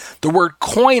commentary, the word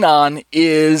koinon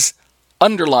is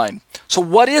underlined. So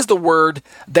what is the word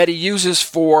that he uses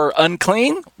for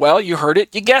unclean? Well, you heard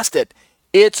it. You guessed it.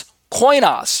 It's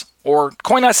koinos, or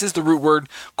koinos is the root word.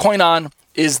 Koinon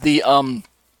is the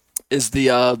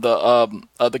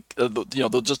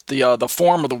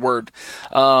form of the word,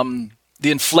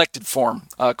 the inflected form.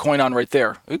 Koinon right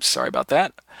there. Oops, sorry about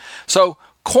that. So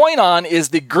koinon is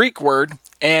the Greek word,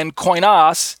 and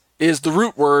koinos is the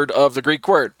root word of the Greek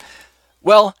word.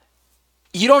 Well,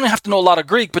 you don't have to know a lot of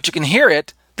Greek, but you can hear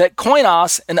it that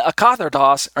koinos and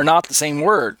akathartos are not the same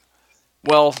word.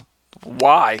 Well,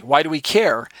 why? Why do we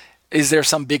care? Is there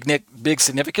some big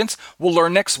significance? We'll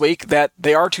learn next week that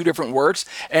they are two different words,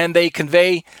 and they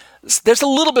convey, there's a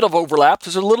little bit of overlap.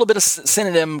 There's a little bit of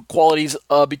synonym qualities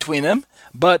between them,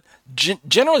 But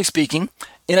generally speaking,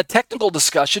 in a technical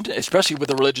discussion, especially with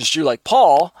a religious Jew like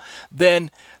Paul,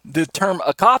 then the term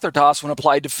akathartos when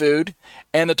applied to food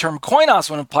and the term koinos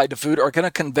when applied to food are going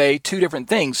to convey two different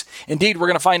things. Indeed, we're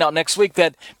going to find out next week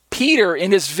that Peter,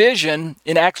 in his vision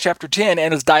in Acts chapter 10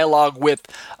 and his dialogue with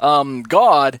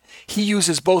God, he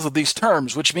uses both of these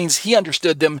terms, which means he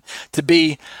understood them to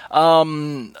be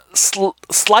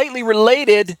slightly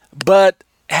related, but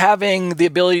having the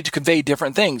ability to convey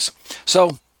different things.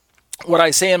 So what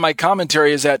I say in my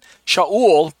commentary is that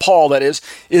Shaul, Paul that is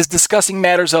discussing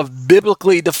matters of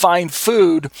biblically defined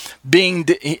food being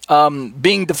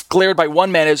declared by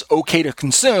one man as okay to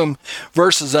consume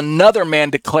versus another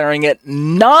man declaring it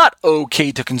not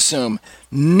okay to consume.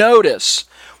 Notice,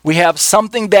 we have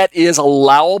something that is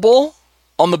allowable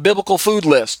on the biblical food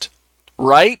list,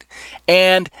 right?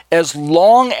 And as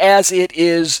long as it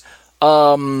is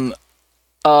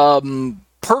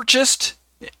purchased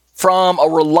from a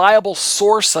reliable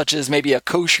source, such as maybe a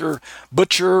kosher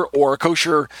butcher or a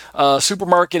kosher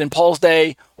supermarket in Paul's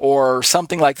day or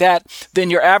something like that, then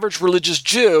your average religious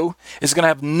Jew is going to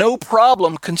have no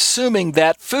problem consuming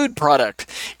that food product.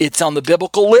 It's on the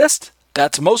biblical list.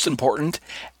 That's most important,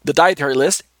 the dietary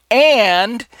list,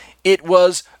 and it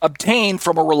was obtained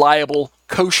from a reliable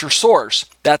kosher source.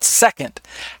 That's second.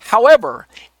 However,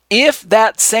 if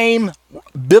that same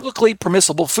biblically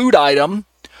permissible food item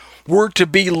were to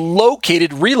be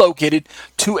relocated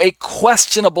to a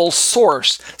questionable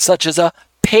source, such as a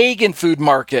pagan food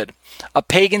market, a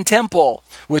pagan temple,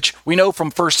 which we know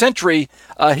from first century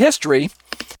history,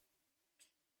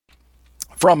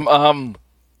 from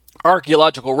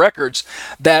archaeological records,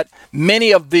 that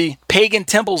many of the pagan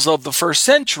temples of the first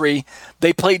century,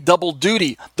 they played double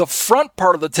duty. The front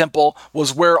part of the temple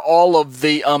was where all of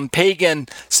the pagan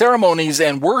ceremonies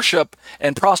and worship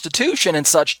and prostitution and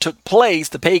such took place.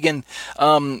 The pagan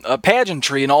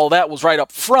pageantry and all that was right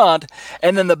up front.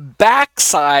 And then the back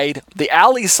side, the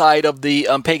alley side of the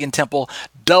pagan temple,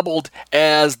 doubled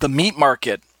as the meat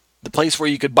market, the place where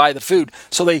you could buy the food.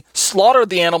 So they slaughtered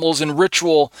the animals in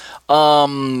ritual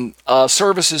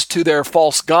services to their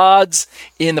false gods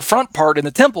in the front part, in the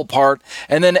temple part,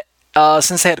 and then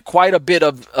since they had quite a bit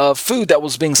of food that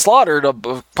was being slaughtered,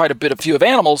 quite a few of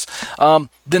animals,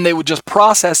 then they would just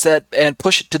process that and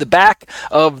push it to the back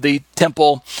of the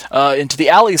temple into the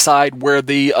alley side where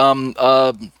the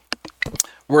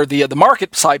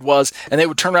market side was, and they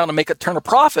would turn around and turn a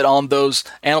profit on those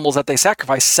animals that they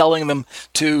sacrificed, selling them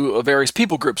to various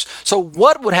people groups. So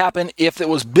what would happen if it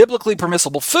was biblically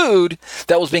permissible food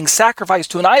that was being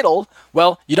sacrificed to an idol?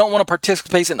 Well, you don't want to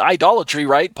participate in idolatry,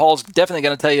 right? Paul's definitely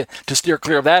going to tell you to steer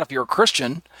clear of that if you're a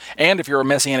Christian, and if you're a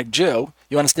Messianic Jew.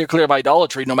 You want to steer clear of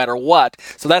idolatry no matter what.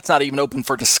 So that's not even open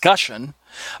for discussion.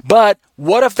 But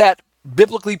what if that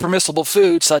biblically permissible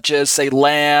food, such as, say,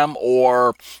 lamb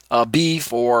or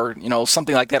beef or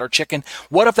something like that, or chicken,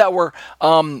 what if that were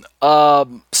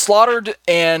slaughtered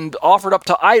and offered up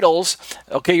to idols?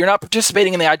 Okay, you're not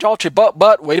participating in the idolatry,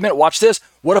 but wait a minute, watch this.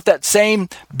 What if that same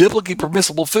biblically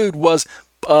permissible food was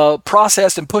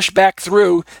processed and pushed back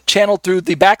channeled through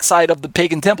the backside of the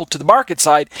pagan temple to the market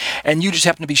side, and you just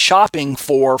happen to be shopping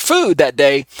for food that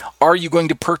day? Are you going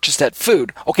to purchase that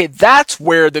food? Okay, that's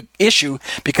where the issue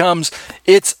becomes.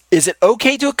 Is it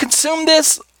okay to consume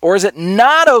this, or is it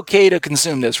not okay to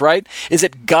consume this, right? Is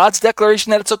it God's declaration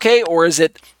that it's okay, or is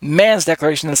it man's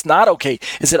declaration that it's not okay?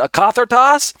 Is it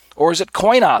akathartos, or is it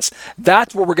koinos?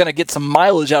 That's where we're going to get some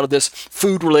mileage out of this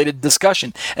food-related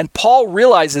discussion. And Paul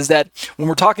realizes that when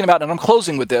we're talking about, and I'm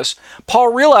closing with this,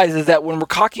 Paul realizes that when we're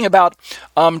talking about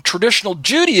traditional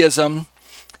Judaism,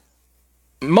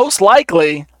 most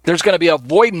likely there's going to be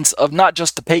avoidance of not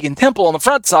just the pagan temple on the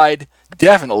front side,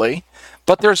 definitely,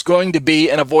 but there's going to be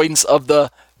an avoidance of the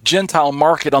Gentile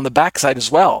market on the backside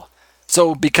as well.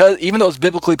 So because even though it's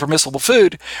biblically permissible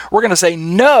food, we're going to say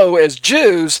no as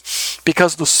Jews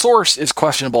because the source is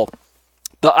questionable.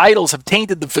 The idols have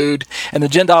tainted the food and the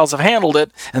Gentiles have handled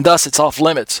it, and thus it's off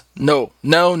limits. No,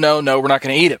 we're not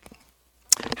going to eat it.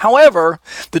 However,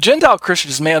 the Gentile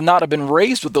Christians may not have been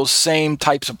raised with those same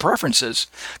types of preferences.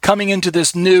 Coming into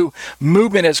this new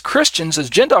movement as Christians, as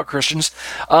Gentile Christians,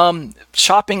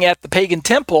 shopping at the pagan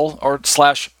temple or /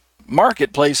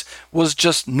 marketplace was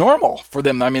just normal for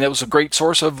them. I mean, it was a great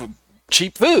source of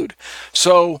cheap food.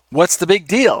 So what's the big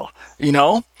deal?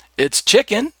 It's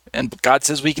chicken. And God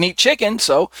says we can eat chicken,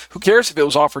 so who cares if it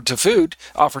was offered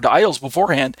to idols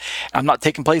beforehand? I'm not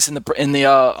taking place I'm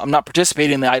not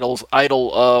participating in the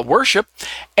idol worship.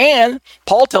 And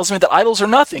Paul tells me that idols are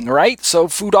nothing, right? So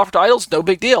food offered to idols, no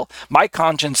big deal. My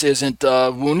conscience isn't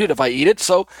wounded if I eat it,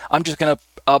 so I'm just going to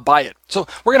by it. So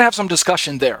we're going to have some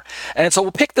discussion there. And so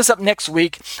we'll pick this up next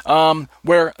week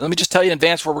where, let me just tell you in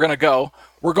advance where we're going to go.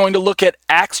 We're going to look at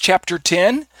Acts chapter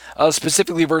 10,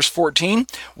 specifically verse 14,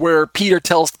 where Peter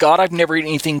tells God, I've never eaten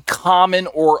anything common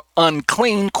or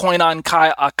unclean, koinon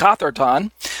kai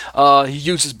akatharton. He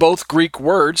uses both Greek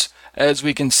words, as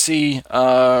we can see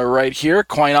right here,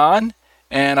 koinon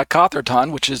and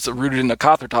akatharton, which is rooted in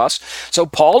akathartos. So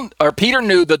Peter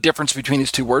knew the difference between these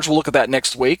two words. We'll look at that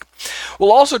next week.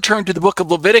 We'll also turn to the book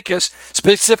of Leviticus,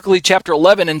 specifically chapter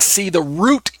 11, and see the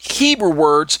root Hebrew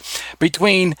words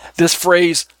between this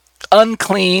phrase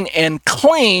unclean and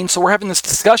clean. So we're having this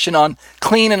discussion on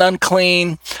clean and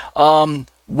unclean.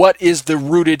 What is the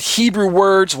rooted Hebrew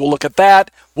words? We'll look at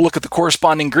that. We'll look at the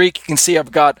corresponding Greek. You can see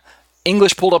I've got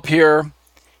English pulled up here,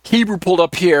 Hebrew pulled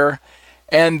up here,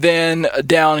 and then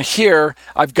down here,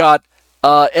 I've got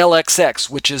LXX,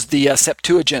 which is the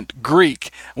Septuagint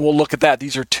Greek. And we'll look at that.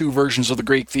 These are two versions of the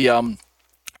Greek, the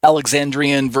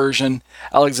Alexandrian version,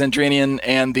 Alexandrian,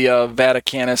 and the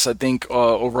Vaticanus, I think,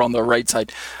 over on the right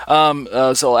side.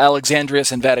 So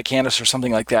Alexandrius and Vaticanus or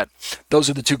something like that. Those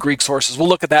are the two Greek sources. We'll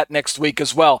look at that next week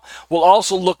as well. We'll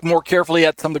also look more carefully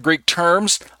at some of the Greek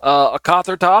terms.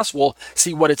 Akathartos, we'll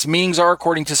see what its meanings are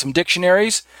according to some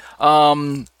dictionaries.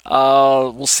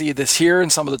 We'll see this here in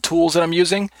some of the tools that I'm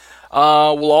using.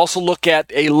 We'll also look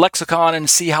at a lexicon and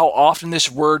see how often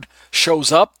this word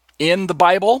shows up in the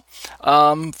Bible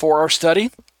for our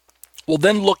study. We'll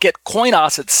then look at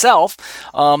koinos itself,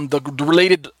 the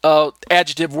related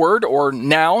adjective word or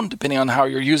noun, depending on how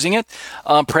you're using it,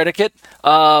 predicate,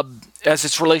 as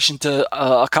its relation to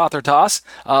akathartos.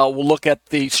 We'll look at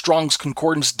the Strong's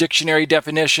Concordance dictionary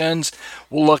definitions.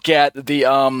 We'll look at the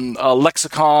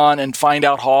lexicon and find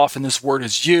out how often this word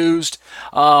is used.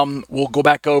 We'll go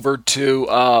back over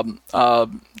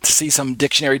to see some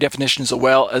dictionary definitions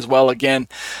as well again.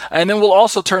 And then we'll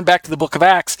also turn back to the book of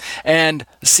Acts and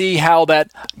see how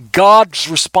that God's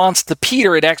response to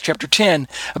Peter in Acts chapter 10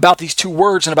 about these two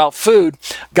words and about food,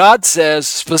 God says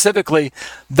specifically,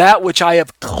 that which I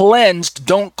have cleansed,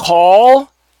 don't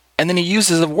call, and then he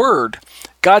uses a word.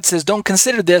 God says, don't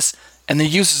consider this, and then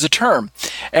he uses a term.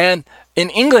 And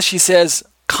in English, he says,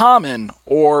 common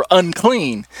or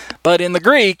unclean. But in the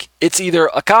Greek, it's either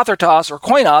akathartos or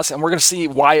koinos, and we're going to see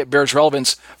why it bears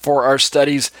relevance for our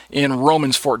studies in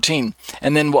Romans 14.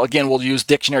 And then, we'll use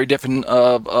dictionary definition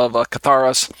of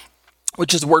katharos,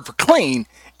 which is the word for clean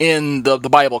in the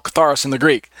Bible, katharos in the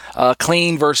Greek.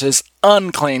 Clean versus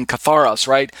unclean, katharos,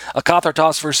 right?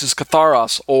 Akathartos versus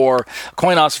katharos, or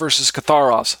koinos versus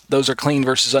katharos. Those are clean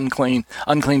versus unclean,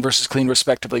 unclean versus clean,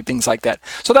 respectively, things like that.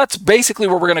 So that's basically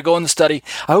where we're going to go in the study.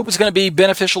 I hope it's going to be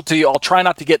beneficial to you. I'll try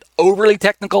not to get overly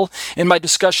technical in my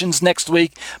discussions next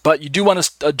week, but you do want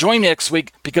to join me next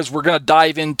week because we're going to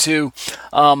dive into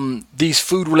these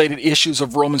food-related issues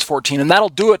of Romans 14, and that'll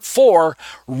do it for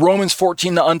Romans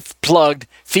 14, the Unplugged,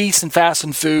 Feast and Fast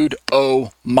and Food,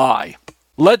 oh my.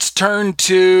 Let's turn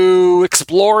to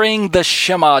exploring the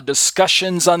Shema,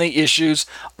 discussions on the issues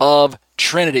of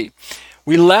Trinity.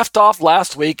 We left off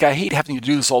last week. I hate having to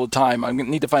do this all the time. I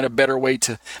need to find a better way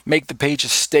to make the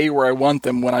pages stay where I want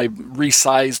them when I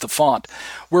resize the font.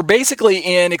 We're basically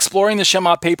in Exploring the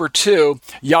Shema, paper 2,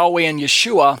 Yahweh and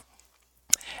Yeshua,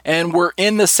 and we're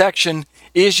in the section,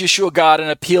 Is Yeshua God? An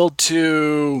appeal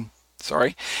to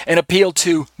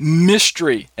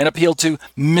mystery.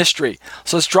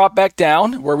 So let's drop back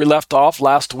down where we left off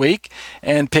last week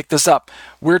and pick this up.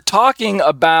 We're talking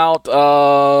about,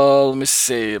 let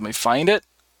me find it.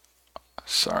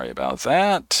 Sorry about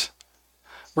that.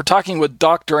 We're talking with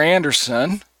Dr.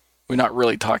 Anderson. We're not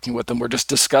really talking with him. We're just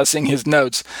discussing his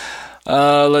notes.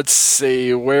 Let's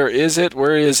see. Where is it?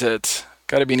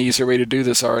 Got to be an easier way to do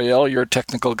this, Ariel. You're a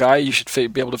technical guy. You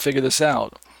should be able to figure this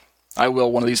out. I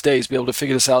will one of these days be able to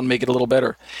figure this out and make it a little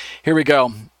better. Here we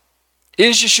go.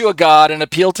 Is Yeshua God? An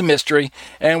appeal to mystery.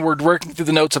 And we're working through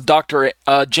the notes of Dr.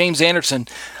 James Anderson,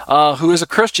 who is a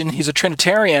Christian. He's a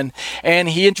Trinitarian. And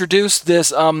he introduced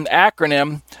this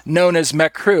acronym known as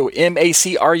MACRUE,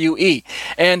 M-A-C-R-U-E.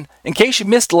 And in case you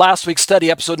missed last week's study,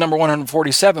 episode number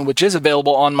 147, which is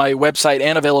available on my website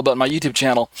and available on my YouTube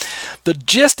channel, the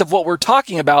gist of what we're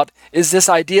talking about is this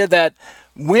idea that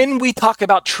when we talk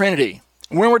about Trinity,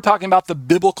 when we're talking about the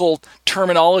biblical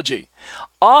terminology,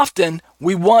 often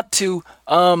we want to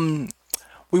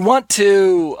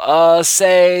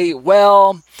say,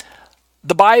 well,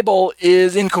 the Bible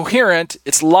is incoherent.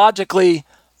 It's logical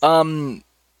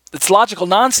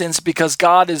nonsense because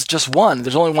God is just one.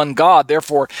 There's only one God.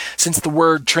 Therefore, since the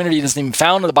word Trinity isn't even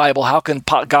found in the Bible, how can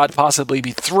God possibly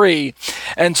be three?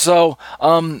 And so,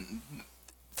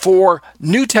 for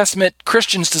New Testament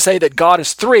Christians to say that God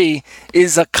is three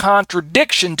is a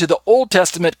contradiction to the Old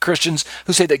Testament Christians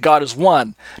who say that God is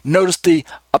one. Notice the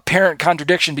apparent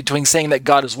contradiction between saying that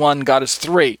God is one, God is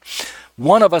three.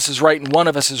 One of us is right and one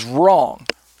of us is wrong.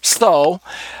 So,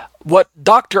 what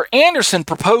Dr. Anderson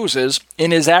proposes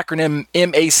in his acronym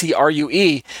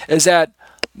MACRUE is that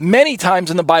many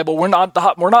times in the Bible, we're not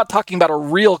talking about a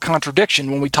real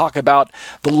contradiction when we talk about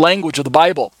the language of the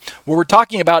Bible. What we're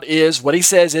talking about is, what he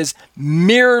says is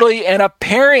merely an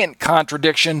apparent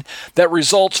contradiction that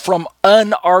results from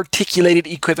unarticulated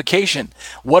equivocation.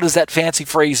 What does that fancy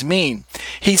phrase mean?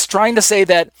 He's trying to say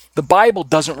that the Bible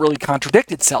doesn't really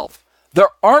contradict itself. There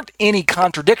aren't any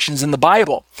contradictions in the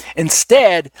Bible.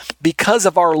 Instead, because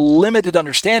of our limited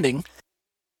understanding,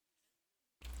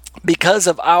 because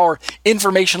of our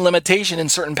information limitation in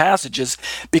certain passages,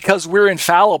 because we're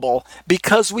infallible,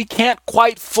 because we can't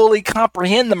quite fully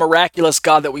comprehend the miraculous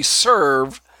God that we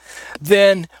serve,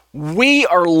 then we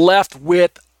are left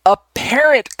with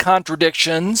apparent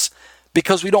contradictions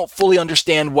because we don't fully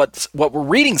understand what we're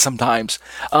reading sometimes.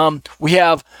 We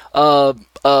have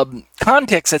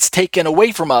context that's taken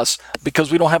away from us because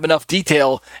we don't have enough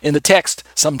detail in the text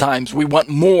sometimes. We want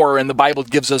more, and the Bible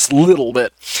gives us little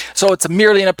bit. So it's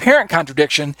merely an apparent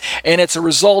contradiction, and it's a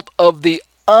result of the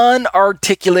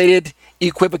unarticulated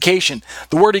equivocation.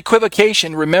 The word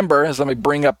equivocation, remember, let me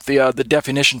bring up the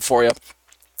definition for you.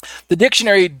 The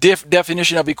dictionary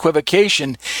definition of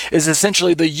equivocation is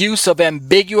essentially the use of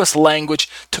ambiguous language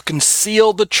to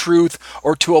conceal the truth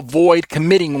or to avoid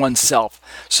committing oneself.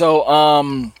 So,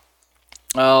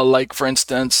 like for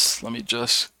instance, let me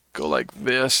just go like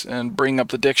this and bring up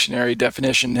the dictionary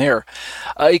definition here.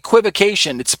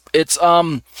 Equivocation, it's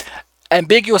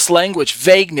ambiguous language,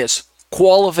 vagueness,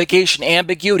 qualification,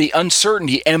 ambiguity,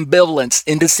 uncertainty, ambivalence,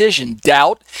 indecision,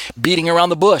 doubt, beating around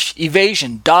the bush,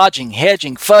 evasion, dodging,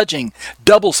 hedging, fudging,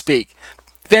 doublespeak,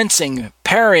 fencing,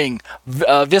 parrying,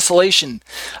 vacillation.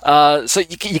 So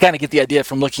you kind of get the idea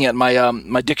from looking at my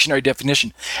my dictionary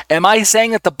definition. Am I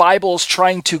saying that the Bible is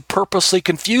trying to purposely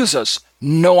confuse us?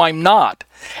 No, I'm not.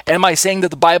 Am I saying that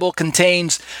the Bible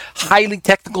contains highly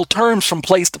technical terms from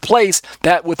place to place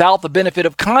that, without the benefit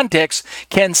of context,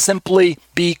 can simply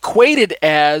be equated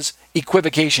as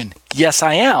equivocation? Yes,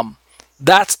 I am.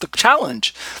 That's the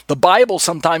challenge. The Bible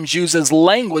sometimes uses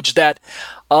language that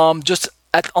on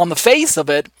the face of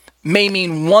it may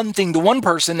mean one thing to one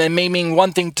person and may mean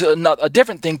one thing to a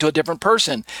different thing to a different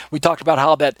person. We talked about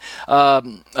how that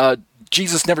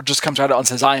Jesus never just comes right out and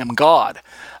says, I am God.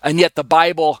 And yet the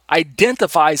Bible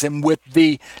identifies him with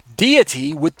the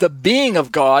deity, with the being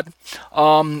of God,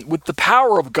 with the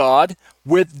power of God,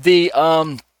 with the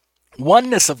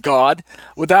oneness of God,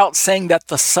 without saying that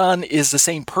the Son is the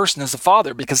same person as the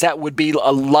Father, because that would be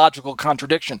a logical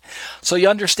contradiction. So you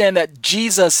understand that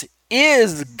Jesus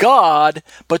is God,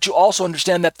 but you also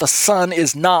understand that the Son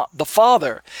is not the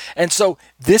Father. And so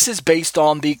this is based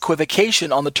on the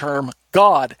equivocation on the term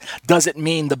God. Does it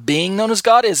mean the being known as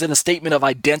God? Is it a statement of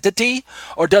identity?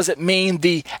 Or does it mean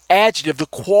the adjective, the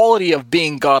quality of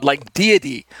being God, like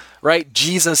deity, right?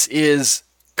 Jesus is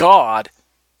God.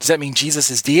 Does that mean Jesus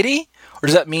is deity? Or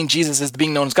does that mean Jesus is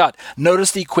being known as God?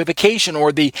 Notice the equivocation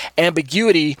or the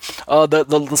ambiguity,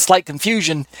 the slight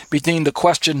confusion between the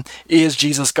question, is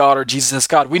Jesus God or Jesus is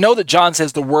God? We know that John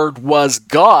says the Word was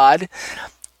God,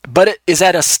 but is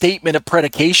that a statement of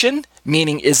predication?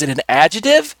 Meaning, is it an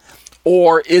adjective?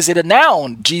 Or is it a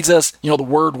noun? Jesus, the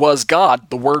Word was God.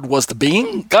 The Word was the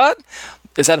being God?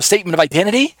 Is that a statement of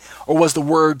identity? Or was the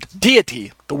word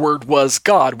deity? The Word was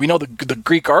God. We know the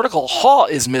Greek article ha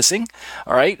is missing,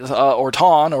 all right? Or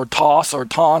ton, or tos, or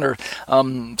ton, or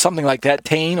something like that.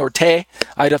 Tain or te.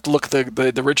 I'd have to look at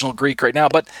the original Greek right now,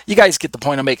 but you guys get the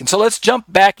point I'm making. So let's jump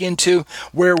back into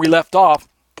where we left off.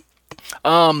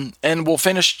 And we'll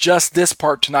finish just this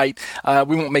part tonight.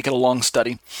 We won't make it a long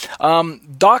study.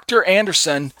 Dr.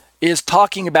 Anderson is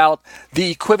talking about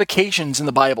the equivocations in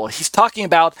the Bible. He's talking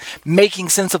about making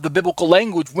sense of the biblical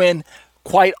language when,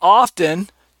 quite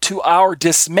often, to our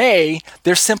dismay,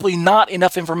 there's simply not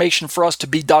enough information for us to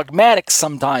be dogmatic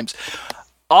sometimes.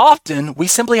 Often, we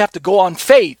simply have to go on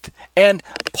faith. And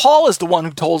Paul is the one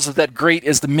who told us that great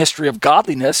is the mystery of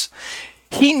godliness.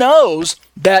 He knows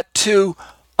that to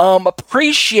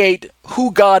appreciate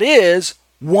who God is,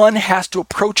 one has to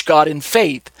approach God in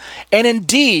faith. And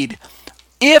indeed,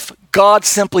 if God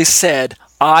simply said,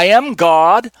 I am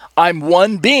God, I'm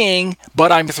one being,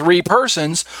 but I'm three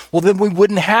persons, well, then we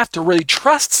wouldn't have to really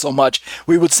trust so much.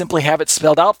 We would simply have it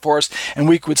spelled out for us, and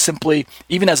we could simply,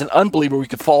 even as an unbeliever, we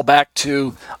could fall back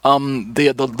to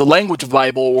the language of the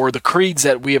Bible or the creeds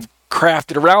that we have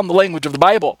crafted around the language of the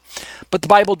Bible. But the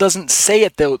Bible doesn't say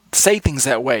things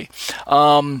that way.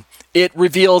 It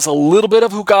reveals a little bit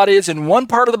of who God is in one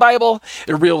part of the Bible.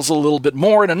 It reveals a little bit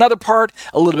more in another part,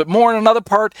 a little bit more in another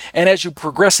part. And as you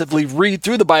progressively read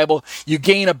through the Bible, you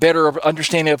gain a better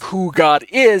understanding of who God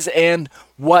is and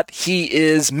what he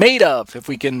is made of, if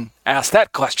we can ask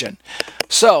that question.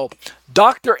 So,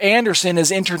 Dr. Anderson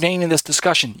is entertaining this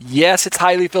discussion. Yes, it's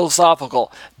highly philosophical.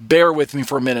 Bear with me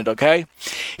for a minute, okay?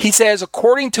 He says,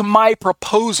 according to my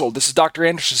proposal, this is Dr.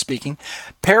 Anderson speaking,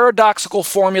 paradoxical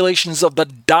formulations of the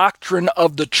doctrine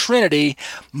of the Trinity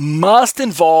must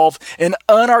involve an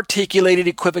unarticulated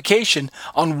equivocation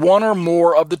on one or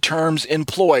more of the terms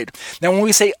employed. Now, when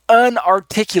we say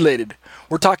unarticulated,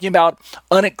 we're talking about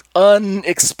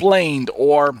unexplained,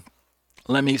 or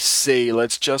let me see,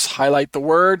 let's just highlight the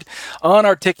word.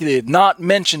 Unarticulated, not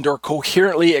mentioned or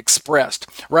coherently expressed,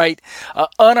 right?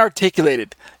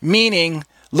 Unarticulated, meaning,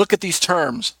 look at these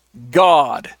terms: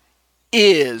 God,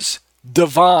 is,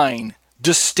 divine,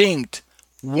 distinct,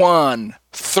 one,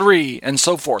 three, and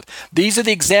so forth. These are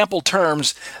the example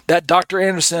terms that Dr.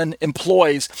 Anderson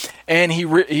employs, and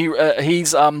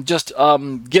he's just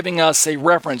giving us a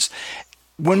reference.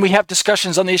 When we have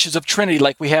discussions on the issues of Trinity,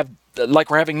 like we're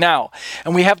having now,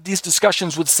 and we have these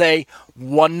discussions with, say,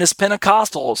 Oneness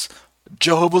Pentecostals,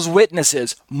 Jehovah's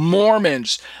Witnesses,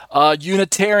 Mormons,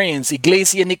 Unitarians,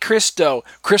 Iglesia Ni Cristo,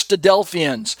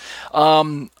 Christadelphians,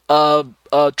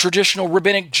 traditional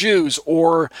rabbinic Jews,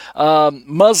 or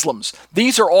Muslims.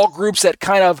 These are all groups that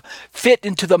kind of fit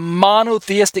into the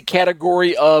monotheistic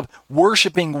category of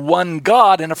worshiping one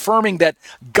God and affirming that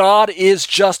God is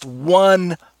just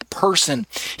one person.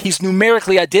 He's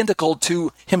numerically identical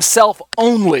to himself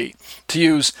only, to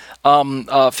use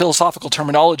philosophical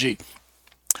terminology,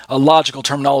 logical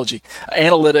terminology,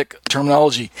 analytic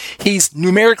terminology. He's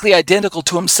numerically identical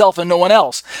to himself and no one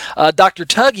else. Dr.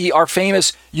 Tuggy, our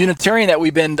famous Unitarian that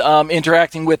we've been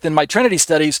interacting with in my Trinity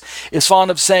studies, is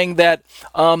fond of saying that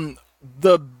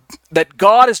that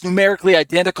God is numerically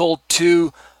identical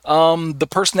to the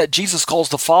person that Jesus calls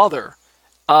the Father.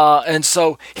 And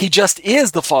so he just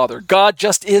is the Father. God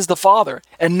just is the Father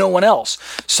and no one else.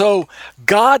 So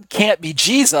God can't be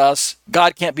Jesus.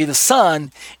 God can't be the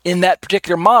Son in that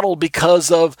particular model,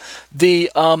 because of the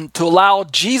to allow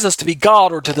Jesus to be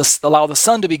God, or to allow the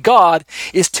Son to be God,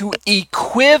 is to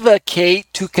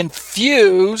equivocate, to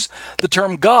confuse the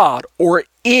term God, or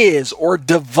is, or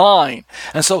divine.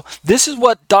 And so this is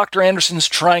what Dr. Anderson's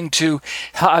trying to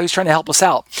help us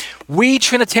out. We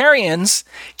Trinitarians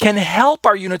can help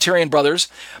our Unitarian brothers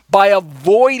by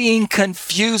avoiding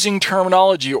confusing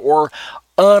terminology or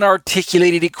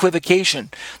unarticulated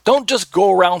equivocation. Don't just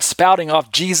go around spouting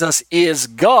off Jesus is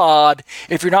God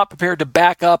if you're not prepared to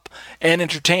back up and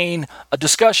entertain a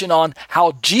discussion on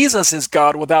how Jesus is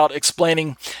God without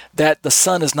explaining that the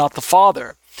Son is not the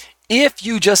Father. If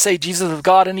you just say Jesus is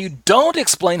God and you don't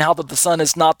explain how the Son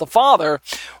is not the Father,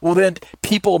 well, then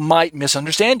people might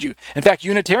misunderstand you. In fact,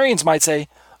 Unitarians might say,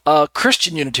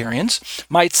 Christian Unitarians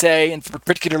might say, and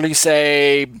particularly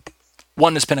say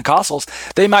Oneness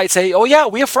Pentecostals, they might say, oh yeah,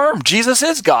 we affirm Jesus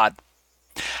is God.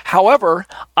 However,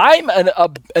 I'm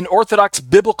an Orthodox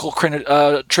biblical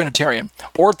Trinitarian.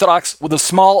 Orthodox with a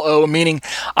small o, meaning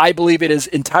I believe it is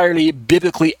entirely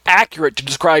biblically accurate to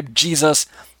describe Jesus,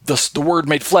 the Word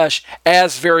made flesh,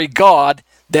 as very God.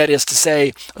 That is to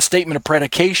say, a statement of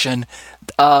predication,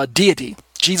 deity.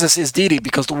 Jesus is deity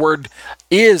because the Word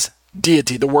is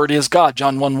deity. The Word is God,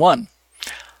 John 1:1.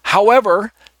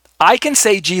 However, I can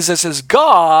say Jesus is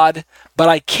God, but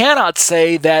I cannot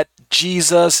say that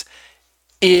Jesus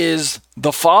is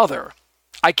the Father.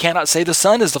 I cannot say the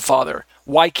Son is the Father.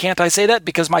 Why can't I say that?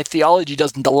 Because my theology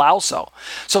doesn't allow so.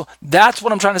 So that's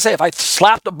what I'm trying to say. If I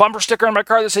slapped a bumper sticker on my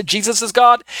car that said Jesus is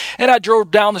God, and I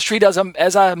drove down the street as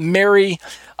a merry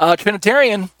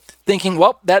Trinitarian, thinking,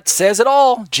 well, that says it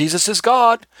all. Jesus is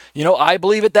God. I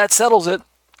believe it. That settles it.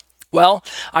 Well,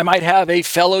 I might have a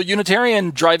fellow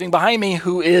Unitarian driving behind me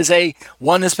who is a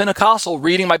Oneness Pentecostal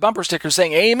reading my bumper sticker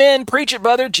saying, amen, preach it,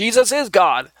 brother, Jesus is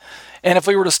God. And if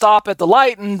we were to stop at the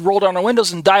light and roll down our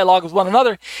windows and dialogue with one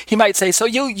another, he might say, so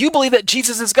you believe that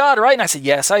Jesus is God, right? And I said,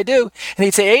 yes, I do. And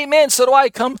he'd say, amen, so do I.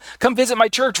 Come visit my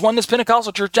church, Oneness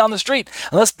Pentecostal church down the street.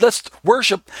 And let's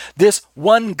worship this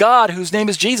one God whose name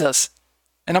is Jesus.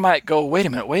 And I might go, wait a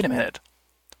minute.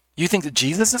 You think that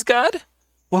Jesus is God?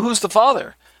 Well, who's the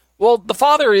Father? Well, the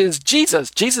Father is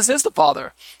Jesus. Jesus is the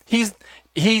Father. The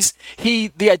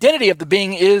identity of the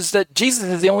being is that Jesus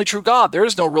is the only true God. There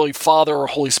is no really Father or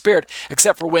Holy Spirit,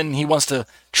 except for when he wants to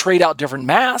trade out different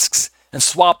masks and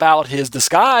swap out his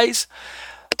disguise.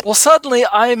 Well, suddenly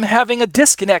I'm having a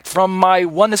disconnect from my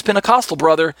Oneness Pentecostal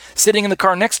brother sitting in the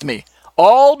car next to me.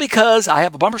 All because I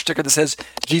have a bumper sticker that says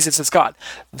Jesus is God.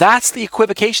 That's the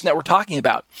equivocation that we're talking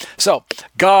about. So,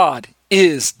 God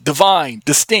is divine,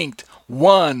 distinct,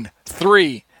 one,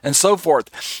 three, and so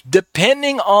forth.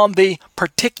 Depending on the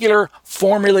particular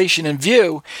formulation in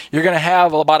view, you're going to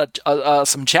have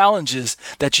some challenges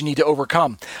that you need to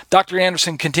overcome. Dr.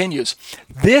 Anderson continues,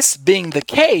 this being the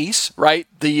case, right,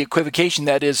 the equivocation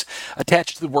that is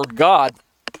attached to the word God,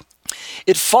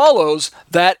 it follows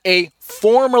that a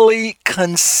formally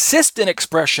consistent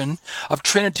expression of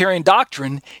Trinitarian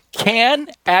doctrine can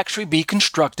actually be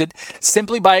constructed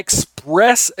simply by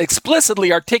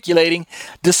explicitly articulating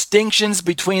distinctions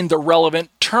between the relevant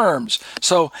terms.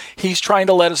 So he's trying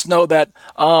to let us know that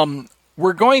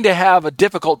we're going to have a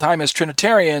difficult time as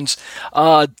Trinitarians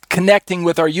connecting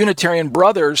with our Unitarian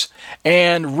brothers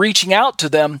and reaching out to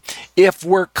them if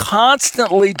we're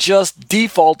constantly just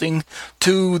defaulting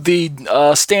to the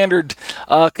standard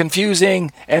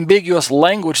confusing, ambiguous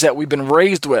language that we've been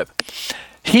raised with.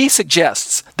 He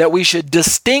suggests that we should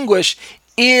distinguish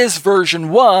is version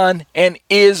 1 and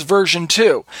is version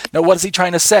 2. Now, what is he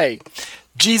trying to say?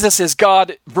 Jesus is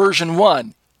God, version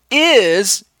 1.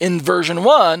 Is, in version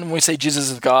 1, when we say Jesus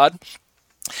is God,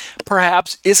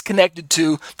 perhaps is connected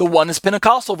to the Oneness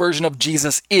Pentecostal version of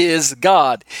Jesus is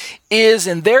God. Is,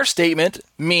 in their statement,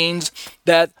 means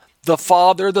that the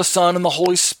Father, the Son, and the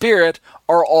Holy Spirit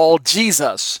are all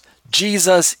Jesus.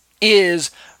 Jesus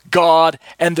is God,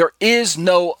 and there is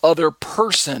no other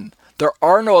person. There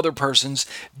are no other persons.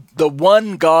 The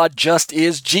one God just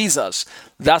is Jesus.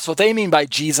 That's what they mean by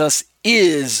Jesus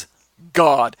is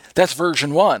God. That's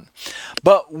version 1.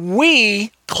 But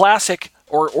we, classic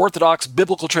or Orthodox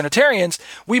biblical Trinitarians,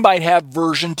 we might have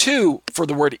version 2 for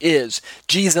the word is.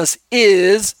 Jesus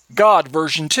is God,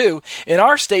 version 2. In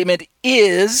our statement,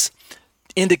 is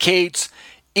indicates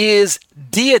is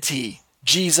deity.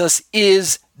 Jesus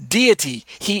is deity.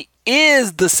 He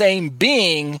is the same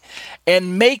being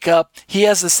and makeup. He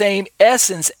has the same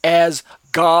essence as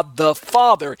God the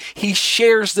Father. He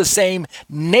shares the same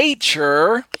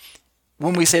nature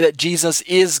when we say that Jesus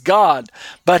is God,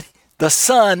 but the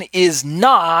Son is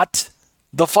not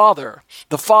the Father.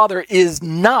 The Father is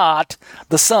not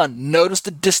the Son. Notice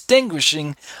the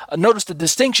distinction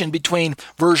between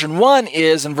version 1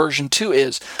 is and version 2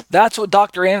 is. That's what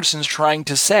Dr. Anderson is trying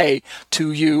to say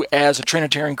to you as a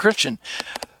Trinitarian Christian.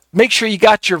 Make sure you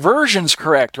got your versions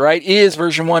correct, right? Is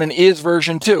version 1 and is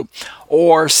version 2.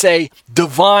 Or say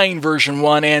divine version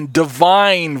 1 and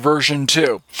divine version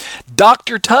 2.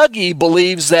 Dr. Tuggy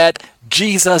believes that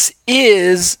Jesus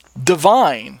is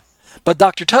divine. But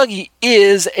Dr. Tuggy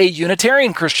is a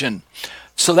Unitarian Christian.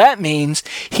 So that means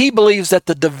he believes that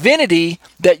the divinity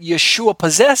that Yeshua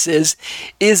possesses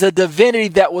is a divinity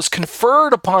that was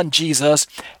conferred upon Jesus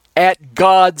at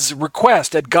God's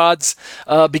request, at God's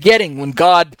begetting, when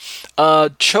God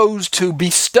chose to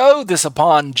bestow this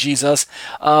upon Jesus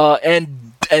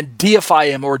and deify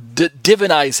him or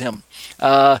divinize him.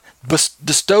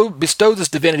 Bestow this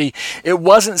divinity. It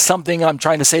wasn't something, I'm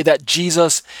trying to say, that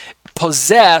Jesus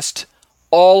possessed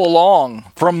all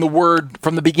along from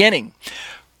the beginning.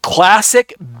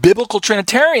 Classic biblical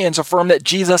Trinitarians affirm that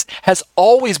Jesus has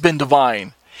always been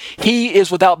divine. He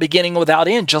is without beginning, without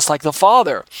end, just like the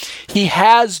Father. He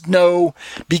has no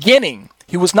beginning.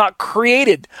 He was not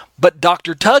created. But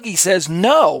Dr. Tuggy says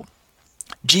no.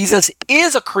 Jesus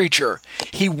is a creature.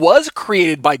 He was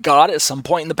created by God at some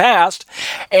point in the past.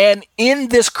 And in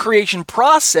this creation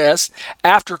process,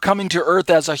 after coming to earth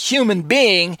as a human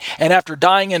being, and after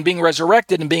dying and being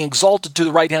resurrected and being exalted to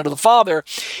the right hand of the Father,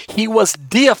 he was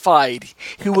deified.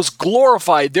 He was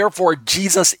glorified. Therefore,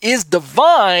 Jesus is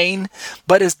divine,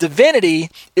 but his divinity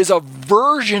is a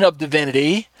version of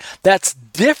divinity that's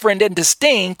different and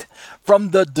distinct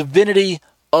from the divinity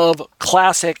of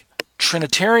classic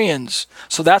Trinitarians.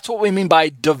 So that's what we mean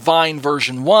by divine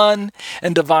version 1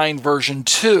 and divine version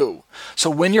 2. So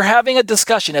when you're having a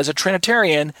discussion as a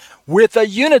Trinitarian with a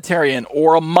Unitarian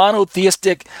or a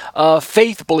monotheistic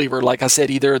faith believer, like I said,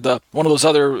 either one of those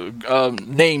other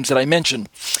names that I mentioned,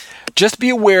 just be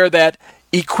aware that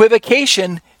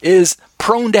equivocation is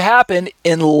prone to happen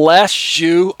unless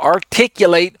you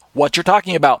articulate what you're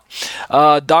talking about.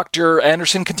 Dr.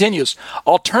 Anderson continues,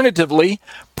 alternatively,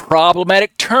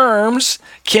 problematic terms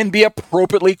can be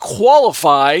appropriately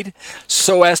qualified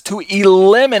so as to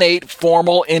eliminate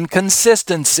formal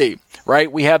inconsistency,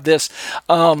 right? We have this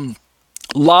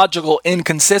logical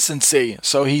inconsistency.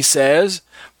 So he says,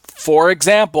 for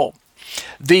example,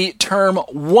 The term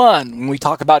one, when we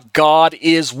talk about God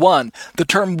is one, the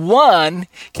term one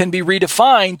can be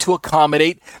redefined to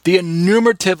accommodate the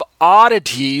enumerative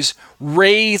oddities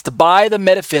raised by the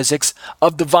metaphysics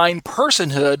of divine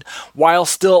personhood while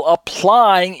still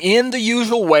applying in the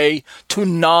usual way to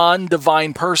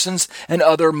non-divine persons and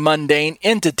other mundane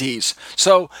entities.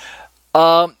 So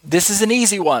this is an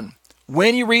easy one.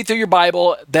 When you read through your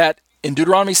Bible that in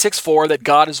Deuteronomy 6:4 that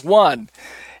God is one,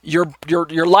 you're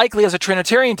likely as a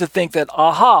Trinitarian to think that,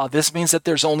 this means that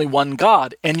there's only one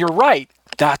God. And you're right.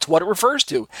 That's what it refers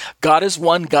to. God is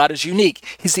one. God is unique.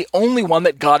 He's the only one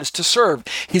that God is to serve.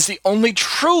 He's the only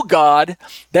true God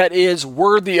that is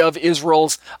worthy of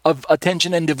Israel's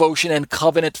attention and devotion and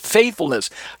covenant faithfulness.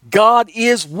 God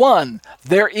is one.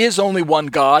 There is only one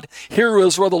God. Hear, O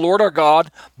Israel, the Lord our God,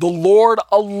 the Lord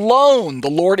alone. The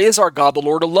Lord is our God. The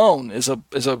Lord alone is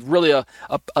a really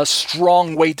a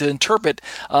strong way to interpret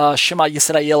Shema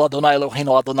Yisrael Adonai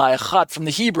Eloheinu Adonai Echad from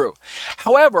the Hebrew.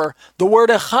 However, the word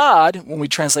Echad, when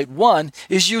we translate one,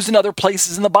 is used in other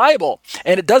places in the Bible.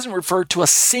 And it doesn't refer to a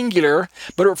singular,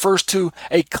 but it refers to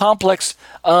a complex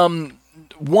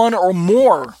one or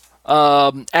more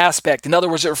aspect. In other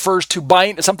words, it refers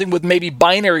to something with maybe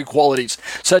binary qualities,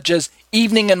 such as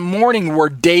evening and morning were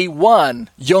day one,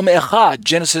 Yom Echad,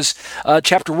 Genesis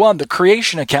chapter 1, the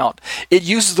creation account. It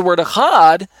uses the word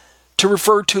Echad to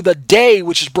refer to the day,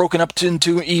 which is broken up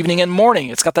into evening and morning.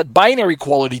 It's got that binary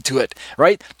quality to it,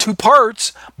 right? Two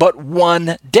parts, but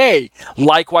one day.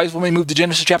 Likewise, when we move to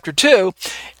Genesis chapter 2,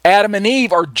 Adam and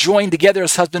Eve are joined together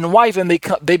as husband and wife, and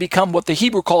they become what the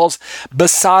Hebrew calls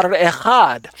basar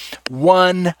echad,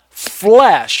 one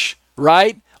flesh,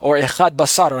 right? Or echad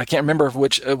basar. I can't remember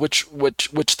which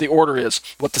the order is,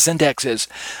 what the syntax is.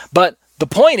 But the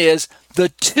point is, the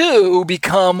two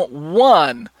become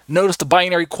one. Notice the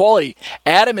binary quality.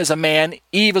 Adam is a man,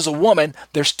 Eve is a woman.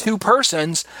 There's two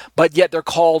persons, but yet they're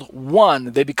called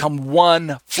one. They become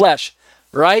one flesh,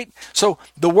 right? So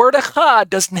the word echad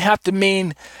doesn't have to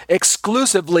mean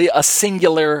exclusively a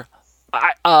singular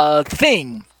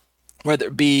thing, whether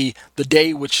it be the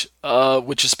day which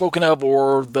is spoken of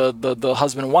or the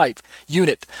husband and wife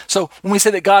unit. So when we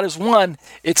say that God is one,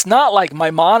 it's not like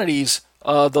Maimonides,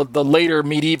 the later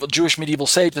Jewish medieval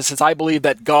sage that says, I believe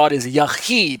that God is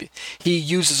Yachid. He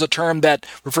uses a term that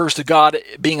refers to God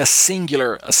being a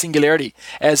singularity,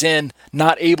 as in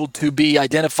not able to be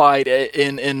identified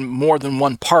in more than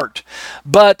one part.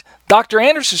 But Dr.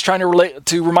 Anderson is trying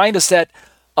to remind us that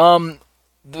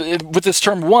with this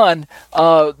term one,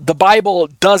 the Bible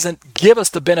doesn't give us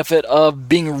the benefit of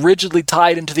being rigidly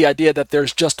tied into the idea that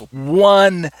there's just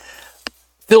one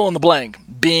fill in the blank,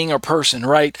 being or person,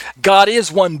 right? God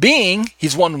is one being.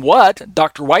 He's one what,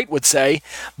 Dr. White would say.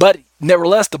 But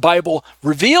nevertheless, the Bible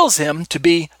reveals him to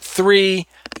be three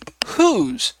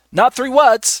whos, not three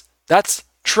whats. That's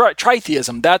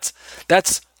tritheism.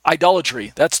 That's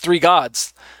idolatry. That's three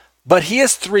gods. But he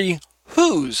is three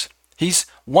whos. He's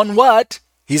one what.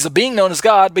 He's a being known as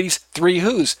God, but he's three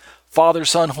whos. Father,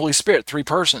 Son, Holy Spirit, three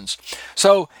persons.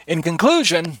 So in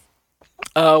conclusion,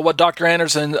 what Dr.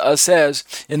 Anderson says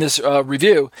in this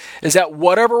review is that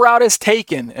whatever route is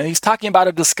taken, and he's talking about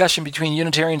a discussion between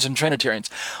Unitarians and Trinitarians,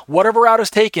 whatever route is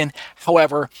taken,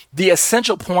 however, the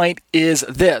essential point is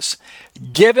this.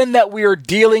 Given that we are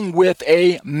dealing with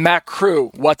a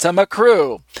makru, what's a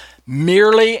makru?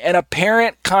 Merely an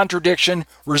apparent contradiction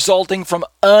resulting from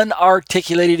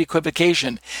unarticulated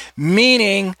equivocation,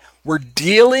 meaning we're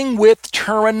dealing with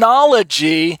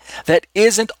terminology that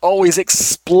isn't always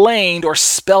explained or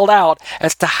spelled out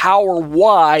as to how or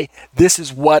why this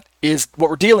is what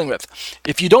we're dealing with.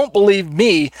 If you don't believe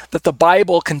me that the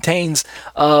Bible contains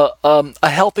a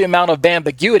healthy amount of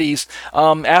ambiguities,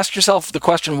 ask yourself the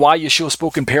question why Yeshua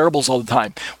spoke in parables all the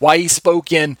time, why he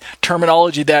spoke in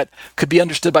terminology that could be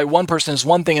understood by one person as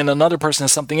one thing and another person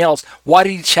as something else. Why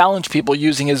did he challenge people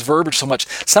using his verbiage so much?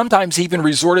 Sometimes he even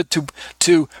resorted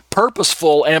to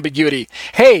purposeful ambiguity.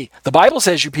 Hey, the Bible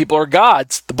says you people are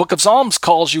gods. The book of Psalms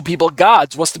calls you people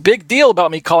gods. What's the big deal about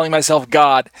me calling myself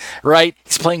God, right?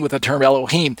 He's playing with the term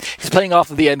Elohim. He's playing off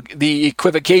of the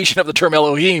equivocation of the term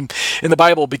Elohim in the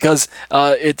Bible because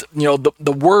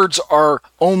the words are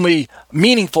only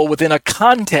meaningful within a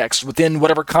context, within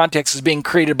whatever context is being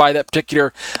created by that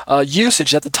particular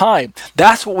usage at the time.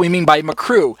 That's what we mean by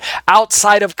makru.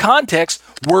 Outside of context,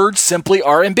 words simply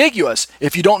are ambiguous.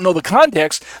 If you don't know the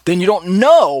context, then you don't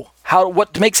know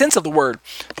what to make sense of the word.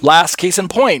 Last case in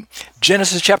point,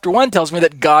 Genesis chapter 1 tells me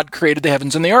that God created the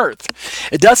heavens and the earth.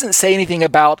 It doesn't say anything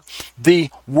about the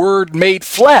Word made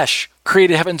flesh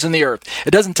created heavens and the earth.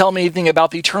 It doesn't tell me anything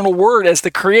about the eternal Word as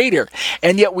the creator.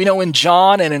 And yet we know in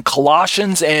John and in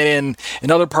Colossians and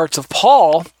in other parts of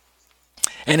Paul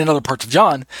and in other parts of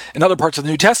John, in other parts of the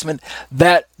New Testament,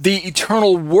 that the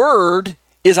eternal Word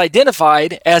is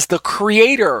identified as the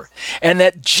creator, and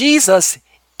that Jesus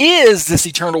is this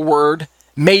eternal Word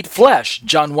made flesh.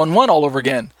 John 1:1 all over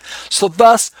again. So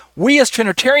thus, we as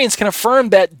Trinitarians can affirm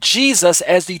that Jesus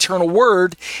as the eternal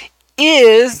Word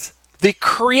is the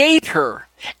creator.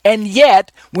 And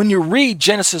yet, when you read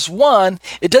Genesis 1,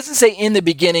 it doesn't say in the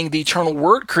beginning the eternal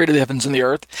Word created the heavens and the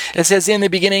earth. It says in the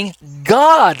beginning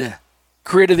God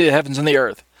created the heavens and the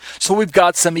earth. So we've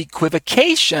got some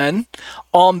equivocation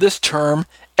on this term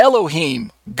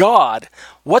Elohim, God.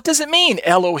 What does it mean,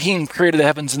 Elohim created the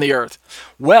heavens and the earth?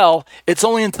 Well, it's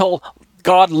only until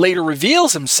God later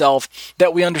reveals himself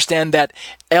that we understand that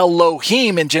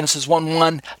Elohim in Genesis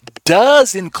 1:1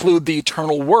 does include the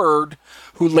eternal Word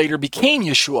who later became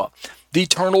Yeshua. The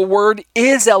eternal Word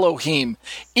is Elohim,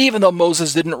 even though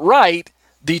Moses didn't write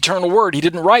the eternal Word. He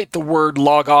didn't write the word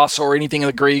logos or anything in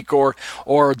the Greek or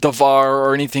davar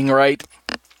or anything, right?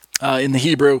 In the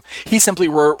Hebrew, he simply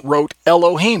wrote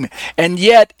Elohim. And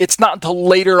yet, it's not until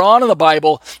later on in the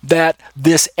Bible that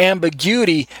this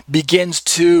ambiguity begins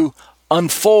to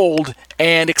unfold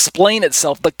and explain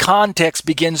itself. The context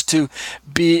begins to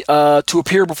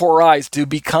appear before our eyes, to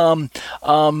become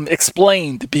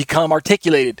explained, to become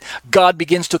articulated. God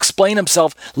begins to explain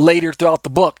himself later throughout the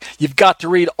book. You've got to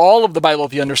read all of the Bible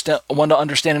if you want to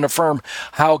understand and affirm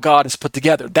how God is put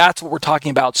together. That's what we're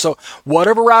talking about. So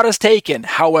whatever route is taken,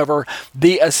 however,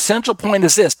 the essential point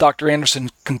is this, Dr. Anderson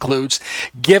concludes,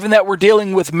 given that we're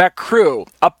dealing with makru,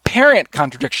 apparent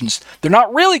contradictions, they're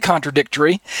not really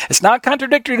contradictory. It's not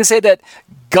contradictory to say that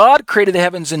God created the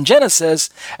heavens in Genesis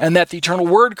and that the eternal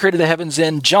Word created the heavens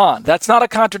in John. That's not a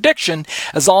contradiction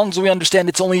as long as we understand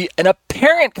it's only an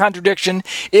apparent contradiction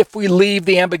if we leave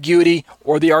the ambiguity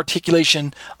or the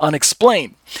articulation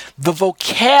unexplained. The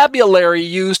vocabulary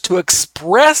used to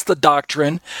express the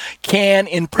doctrine can,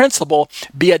 in principle,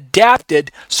 be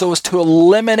adapted so as to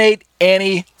eliminate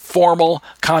any formal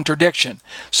contradiction.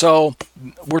 So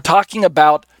we're talking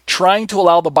about trying to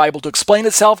allow the Bible to explain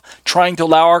itself, trying to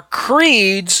allow our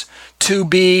creeds to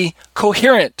be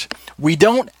coherent. We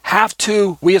don't have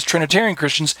to, we as Trinitarian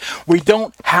Christians, we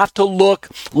don't have to look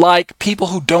like people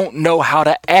who don't know how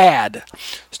to add.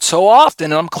 So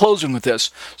often, and I'm closing with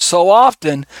this, so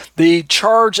often the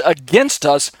charge against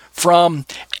us from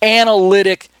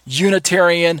analytic,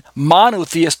 Unitarian,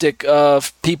 monotheistic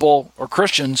people or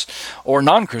Christians or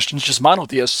non-Christians, just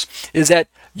monotheists, is that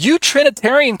you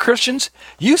Trinitarian Christians,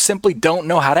 you simply don't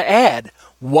know how to add.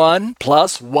 1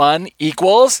 + 1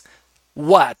 equals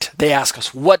what? They ask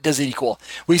us, what does it equal?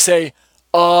 We say,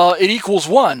 it equals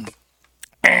 1.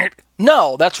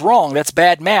 No, that's wrong. That's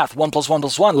bad math. 1 + 1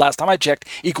 + 1, last time I checked,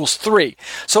 equals 3.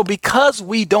 So because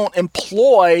we don't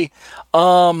employ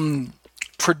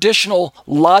traditional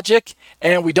logic,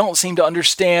 and we don't seem to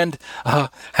understand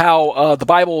how the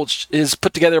Bible is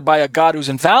put together by a God who's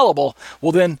infallible,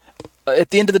 well then,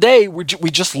 at the end of the day, we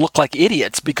just look like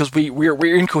idiots because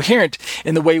we're incoherent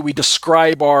in the way we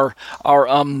describe our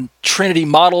Trinity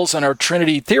models and our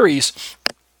Trinity theories.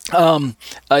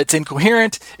 It's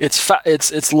incoherent.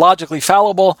 It's logically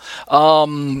fallible.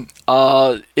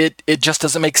 It just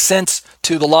doesn't make sense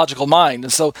to the logical mind,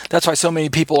 and so that's why so many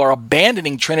people are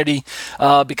abandoning Trinity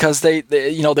because they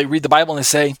read the Bible and they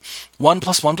say 1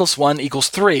 + 1 + 1 equals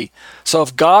 3. So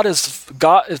if God is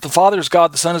God, if the Father is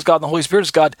God, the Son is God, and the Holy Spirit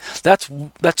is God, that's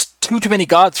too many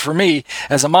gods for me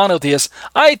as a monotheist.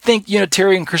 I think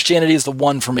Unitarian Christianity is the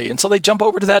one for me, and so they jump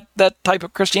over to that type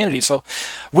of Christianity. So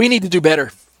we need to do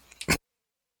better.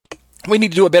 We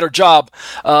need to do a better job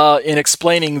in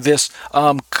explaining this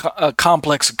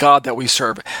complex God that we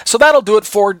serve. So that'll do it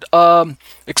for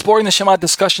exploring the Shema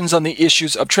discussions on the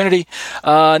issues of Trinity.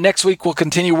 Next week, we'll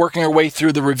continue working our way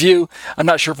through the review. I'm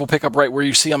not sure if we'll pick up right where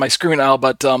you see on my screen now,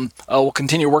 but we'll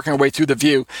continue working our way through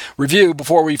the review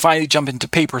before we finally jump into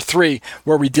paper 3,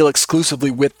 where we deal exclusively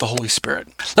with the Holy Spirit.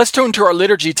 Let's turn to our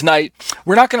liturgy tonight.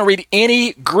 We're not going to read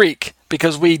any Greek,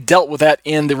 because we dealt with that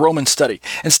in the Roman study.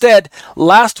 Instead,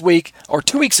 last week, or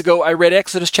 2 weeks ago, I read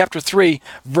Exodus chapter 3,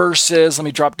 verses, let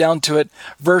me drop down to it,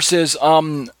 verses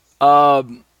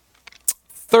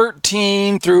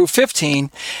 13 through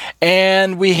 15,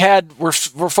 and we're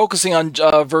focusing on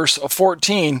verse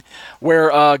 14,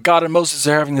 where God and Moses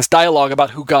are having this dialogue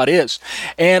about who God is.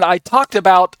 And I talked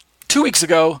about 2 weeks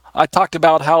ago, I talked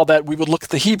about how that we would look at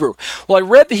the Hebrew. Well, I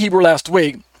read the Hebrew last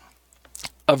week,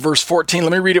 verse 14.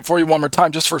 Let me read it for you one more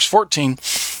time, just verse 14.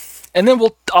 And then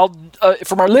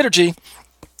from our liturgy,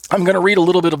 I'm going to read a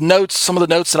little bit of notes, some of the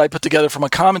notes that I put together from a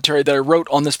commentary that I wrote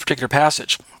on this particular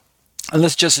passage. And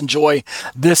let's just enjoy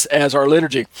this as our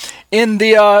liturgy. In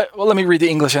the, let me read the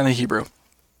English and the Hebrew.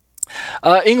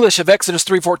 English of Exodus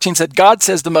 3:14 said, God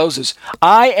says to Moses,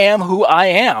 I am who I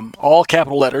am, all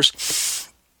capital letters.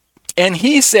 And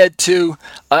he said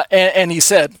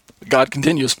God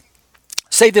continues,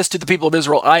 say this to the people of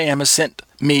Israel, I am has sent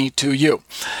me to you.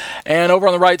 And over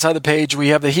on the right side of the page, we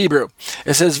have the Hebrew.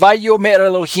 It says, Vayomer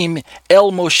Elohim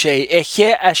el Moshe,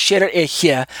 Eche asher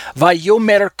eche,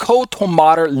 Vayomer ko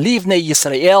tomar livnei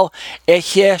Yisrael,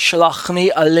 Eche shalachni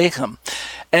alechem.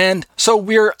 And so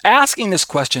we're asking this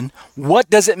question, what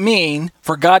does it mean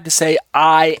for God to say,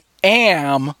 I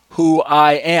am who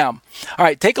I am? All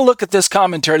right, take a look at this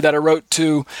commentary that I wrote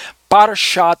to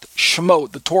Parashat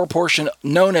Shemot, the Torah portion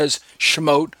known as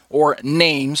Shemot, or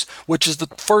Names, which is the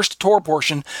first Torah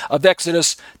portion of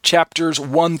Exodus chapters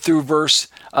 1 through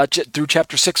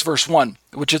chapter 6, verse 1,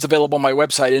 which is available on my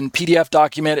website in PDF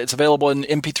document. It's available in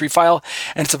MP3 file,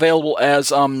 and it's available as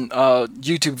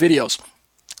YouTube videos.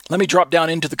 Let me drop down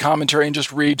into the commentary and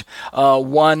just read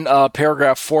one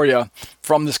paragraph for you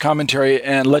from this commentary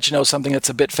and let you know something that's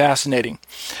a bit fascinating.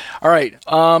 All right,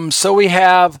 so we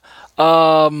have,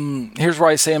 here's where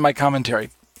I say in my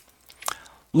commentary.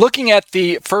 Looking at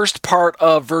the first part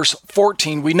of verse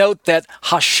 14, we note that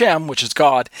Hashem, which is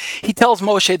God, he tells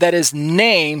Moshe that his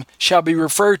name shall be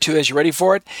referred to, as you ready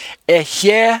for it,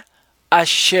 Ehyeh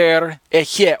Asher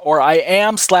Ehyeh, or I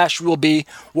am / will be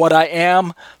what I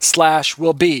am /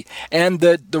 will be. And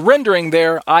the rendering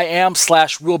there, I am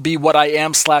 / will be what I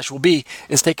am / will be,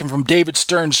 is taken from David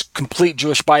Stern's Complete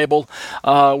Jewish Bible,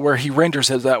 where he renders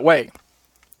it that way.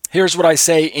 Here's what I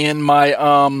say in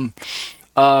my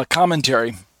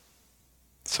commentary.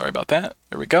 Sorry about that.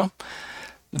 There we go.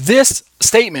 This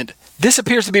statement, this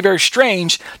appears to be very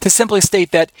strange to simply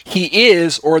state that he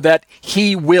is or that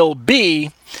he will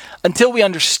be, until we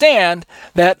understand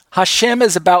that Hashem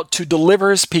is about to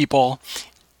deliver his people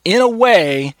in a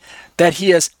way that he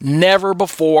has never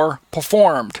before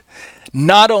performed.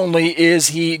 Not only is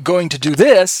he going to do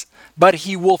this, but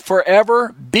he will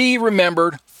forever be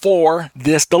remembered for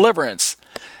this deliverance.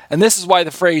 And this is why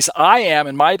the phrase I am,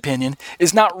 in my opinion,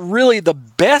 is not really the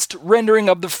best rendering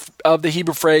of the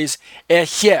Hebrew phrase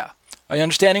Ehyeh. Are you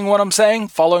understanding what I'm saying?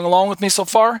 Following along with me so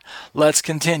far? Let's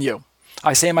continue.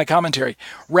 I say in my commentary,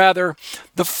 rather,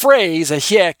 the phrase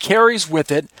Ehyeh carries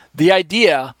with it the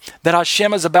idea that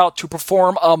Hashem is about to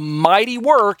perform a mighty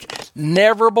work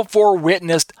never before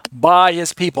witnessed by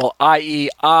his people, i.e.,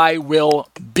 I will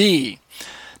be.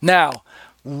 Now,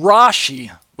 Rashi,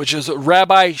 which is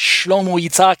Rabbi Shlomo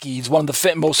Yitzhaki, he's one of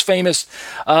the most famous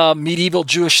medieval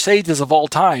Jewish sages of all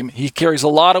time. He carries a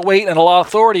lot of weight and a lot of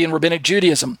authority in Rabbinic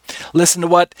Judaism. Listen to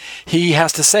what he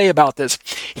has to say about this.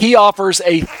 He offers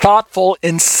a thoughtful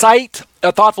insight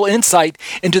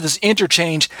into this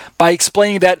interchange by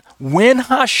explaining that when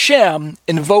Hashem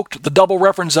invoked the double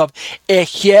reference of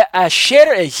Ehyeh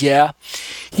Asher Ehyeh,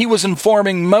 he was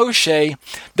informing Moshe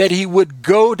that he would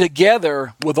go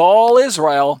together with all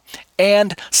Israel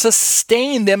and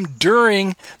sustain them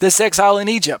during this exile in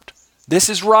Egypt. This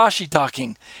is Rashi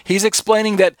talking. He's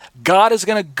explaining that God is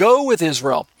going to go with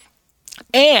Israel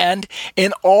and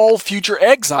in all future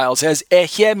exiles, as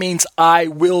Ehyeh means I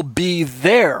will be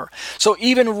there. So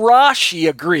even Rashi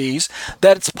agrees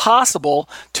that it's possible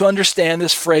to understand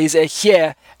this phrase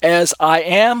Ehyeh as I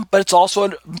am, but it's also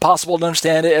possible to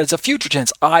understand it as a future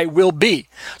tense, I will be.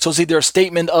 So it's either a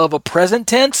statement of a present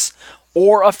tense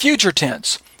or a future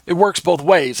tense. It works both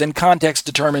ways, and context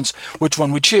determines which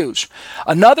one we choose.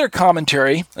 Another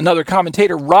commentator,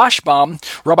 Rashbam,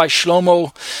 Rabbi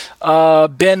Shlomo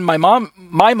ben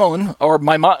Maimon, or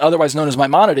otherwise known as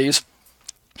Maimonides,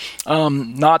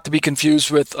 not to be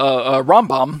confused with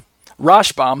Rashbam.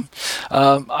 Rashbam,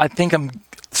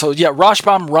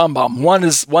 Rambam.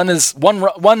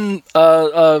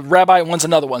 One rabbi, one's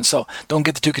another one. So don't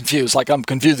get the two confused, like I'm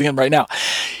confusing them right now.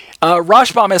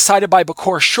 Rashbam, as cited by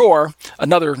Bakor Shor,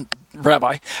 another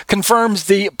rabbi, confirms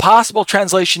the possible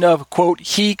translation of, quote,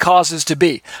 he causes to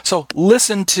be. So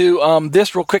listen to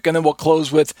this real quick, and then we'll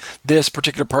close with this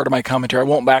particular part of my commentary. I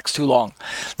won't wax too long.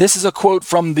 This is a quote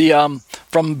from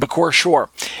Bakor Shor.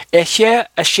 Ehyeh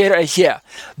asher ehyeh.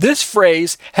 This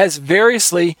phrase has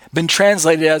variously been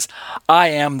translated as I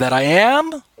am that I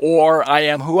am, or I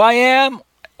am who I am,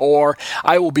 or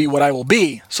I will be what I will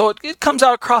be. So it comes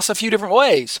out across a few different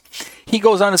ways. He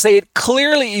goes on to say it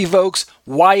clearly evokes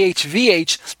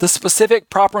YHVH, the specific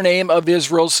proper name of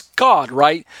Israel's God,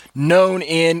 right? Known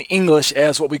in English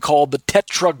as what we call the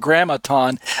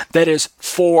tetragrammaton, that is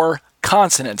 4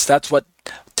 consonants. That's what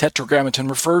tetragrammaton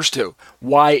refers to,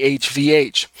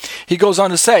 YHVH. He goes on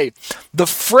to say, the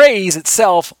phrase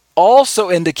itself also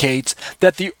indicates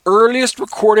that the earliest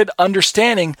recorded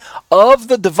understanding of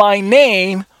the divine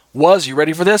name was, you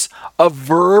ready for this, a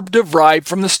verb derived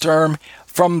from the stem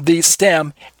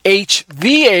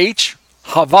HVH,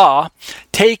 hava,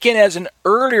 taken as an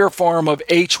earlier form of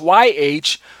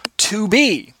HYH, to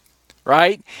be,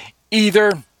 right?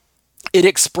 Either it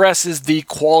expresses the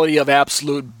quality of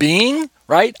absolute being,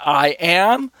 right? I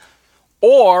am,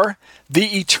 or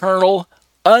the eternal,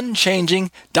 unchanging,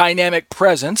 dynamic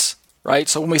presence, right?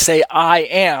 So when we say I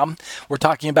am, we're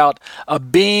talking about a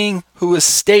being who is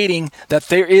stating that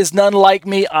there is none like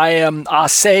me. I am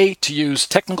ase, to use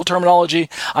technical terminology.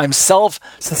 I'm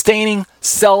self-sustaining,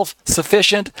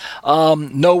 self-sufficient.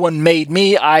 No one made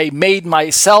me. I made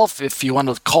myself. If you want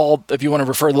to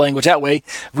refer the language that way,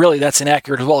 really that's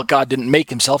inaccurate as well. God didn't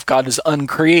make himself. God is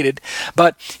uncreated,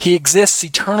 but he exists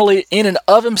eternally in and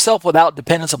of himself without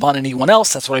dependence upon anyone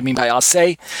else. That's what I mean by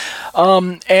ase.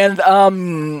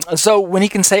 So when he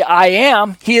can say I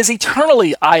am, he is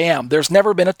eternally I am. There's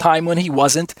never been a time when he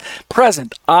wasn't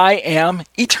present. I am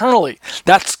eternally.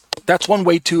 That's one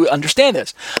way to understand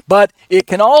this. But it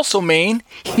can also mean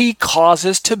he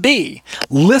causes to be.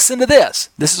 Listen to this.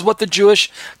 This is what the Jewish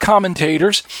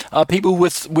commentators, people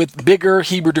with bigger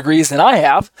Hebrew degrees than I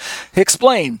have,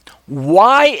 explain.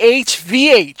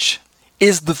 YHVH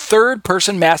is the third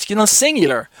person masculine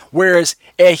singular, whereas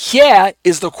Ehyeh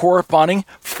is the corresponding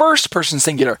first person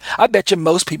singular. I bet you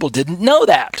most people didn't know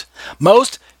that.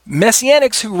 Most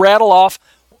Messianics who rattle off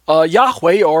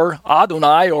Yahweh or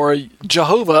Adonai or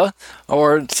Jehovah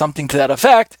or something to that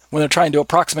effect when they're trying to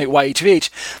approximate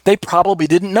YHVH, they probably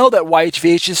didn't know that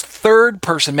YHVH is third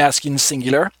person masculine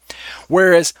singular,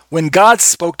 whereas when God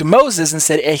spoke to Moses and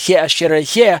said Ehyeh asher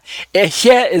Ehyeh,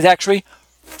 Ehyeh is actually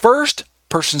first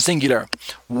person singular.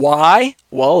 Why?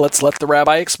 Well, let's let the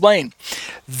rabbi explain.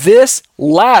 This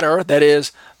latter, that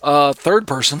is third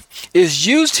person, is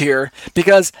used here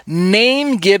because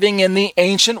name giving in the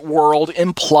ancient world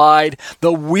implied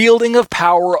the wielding of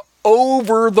power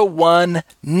over the one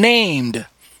named.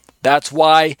 That's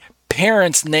why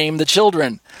parents name the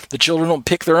children. The children don't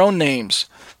pick their own names.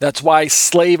 That's why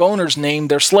slave owners name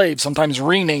their slaves, sometimes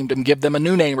renamed them, give them a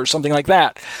new name or something like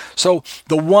that. So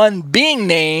the one being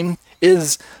named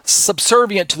is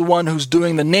subservient to the one who's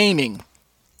doing the naming,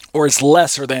 or is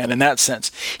lesser than in that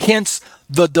sense. Hence,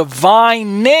 the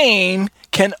divine name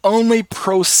can only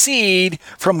proceed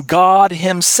from God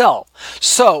himself.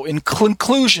 So, in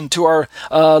conclusion to our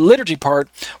liturgy part,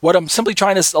 what I'm simply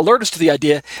trying to alert us to the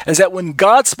idea is that when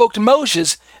God spoke to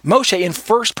Moshe in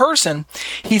first person,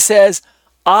 he says,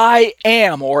 I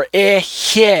am, or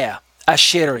Ehyeh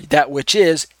asher, that which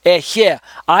is Ehyeh.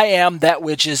 I am that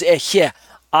which is Ehyeh.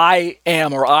 I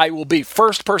am, or I will be.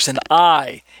 First person,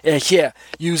 I, Ehyeh,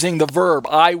 using the verb,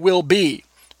 I will be,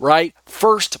 right?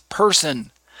 First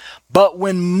person. But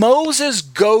when Moses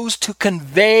goes to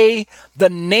convey the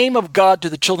name of God to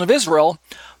the children of Israel,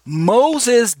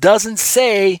 Moses doesn't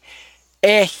say,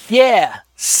 Ehyeh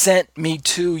sent me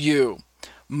to you.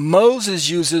 Moses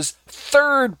uses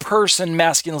third person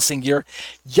masculine singular,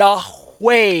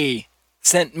 Yahweh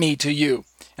sent me to you.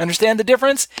 Understand the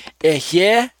difference?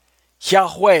 Ehyeh,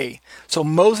 Yahweh. So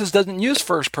Moses doesn't use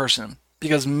first person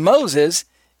because Moses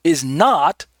is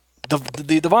not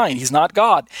the divine. He's not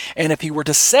God. And if he were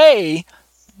to say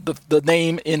the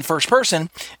name in first person,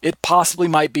 it possibly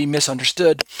might be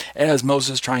misunderstood as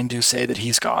Moses trying to say that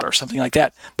he's God or something like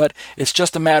that. But it's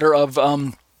just a matter of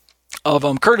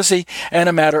courtesy and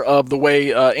a matter of the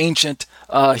way ancient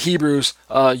Hebrews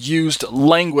used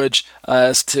language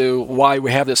as to why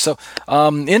we have this. So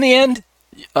in the end,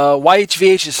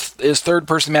 YHVH is third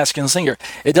person masculine singular.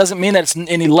 It doesn't mean that it's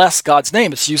any less God's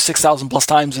name. It's used 6,000 plus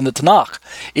times in the Tanakh.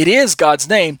 It is God's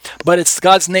name, but it's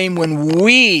God's name when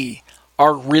we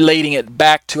are relating it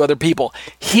back to other people.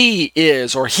 He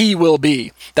is, or he will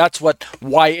be. That's what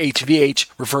YHVH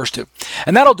refers to.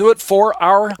 And that'll do it for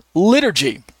our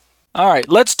liturgy. All right,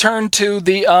 let's turn to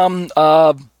the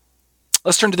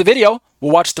video.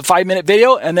 We'll watch the 5-minute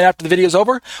video, and then after the video is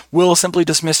over, we'll simply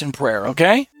dismiss in prayer,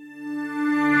 okay?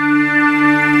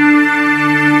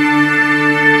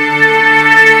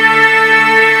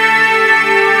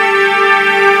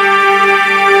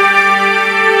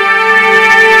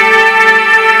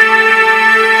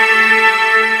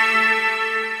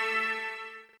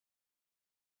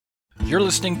 You're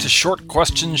listening to Short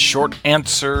Questions, Short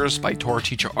Answers by Torah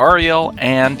teacher Ariel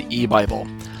and eBible.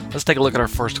 Let's take a look at our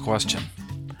first question.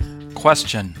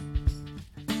 Question: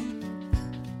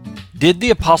 did the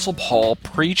Apostle Paul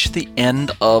preach the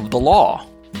end of the law?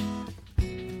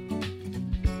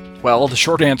 Well, the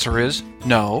short answer is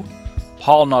no.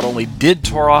 Paul not only did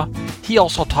Torah, he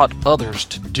also taught others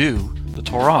to do the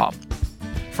Torah.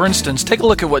 For instance, take a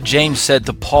look at what James said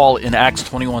to Paul in Acts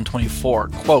 21:24.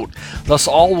 Quote, "Thus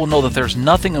all will know that there's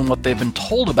nothing in what they've been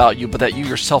told about you, but that you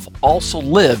yourself also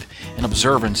live in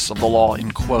observance of the law."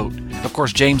 End quote. Of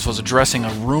course, James was addressing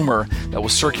a rumor that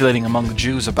was circulating among the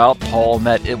Jews about Paul, and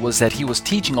that it was that he was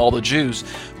teaching all the Jews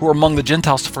who were among the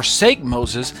Gentiles to forsake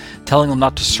Moses, telling them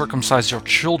not to circumcise their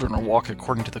children or walk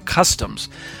according to the customs.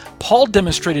 Paul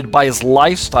demonstrated by his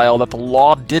lifestyle that the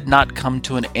law did not come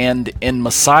to an end in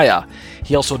Messiah.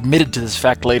 He also admitted to this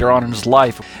fact later on in his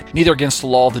life. "Neither against the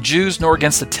law of the Jews, nor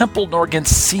against the temple, nor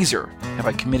against Caesar have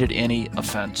I committed any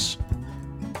offense."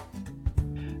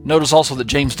 Notice also that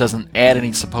James doesn't add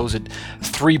any supposed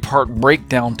three-part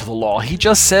breakdown to the law. He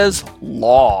just says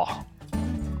law.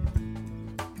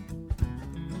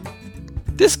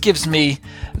 This gives me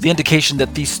the indication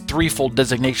that these threefold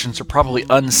designations are probably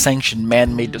unsanctioned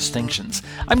man-made distinctions.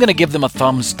 I'm going to give them a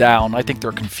thumbs down. I think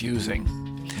they're confusing.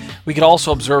 We can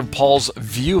also observe Paul's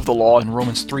view of the law in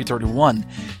Romans 3:31.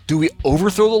 Do we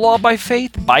overthrow the law by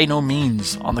faith? By no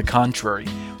means. On the contrary,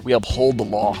 we uphold the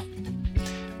law.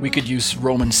 We could use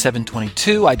Romans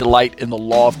 7:22. I delight in the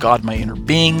law of God, my inner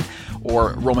being.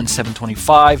 Or Romans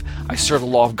 7:25. I serve the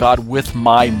law of God with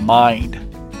my mind.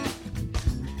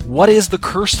 What is the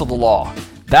curse of the law?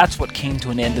 That's what came to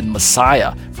an end in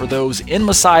Messiah. For those in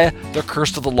Messiah, the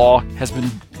curse of the law has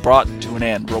been brought to an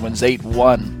end. Romans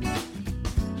 8:1.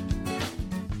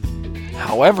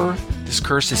 However, this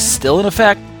curse is still in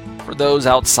effect for those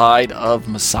outside of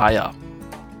Messiah.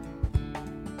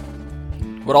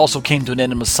 What also came to an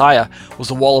end in Messiah was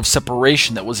the wall of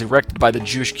separation that was erected by the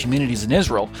Jewish communities in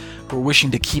Israel, who were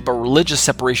wishing to keep a religious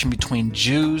separation between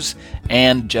Jews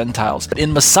and Gentiles. But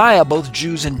in Messiah, both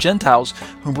Jews and Gentiles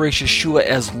who embrace Yeshua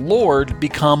as Lord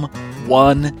become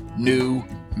one new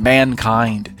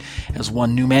mankind. As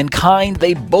one new mankind,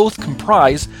 they both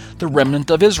comprise the remnant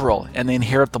of Israel, and they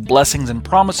inherit the blessings and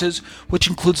promises, which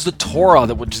includes the Torah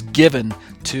that was given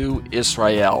to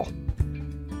Israel.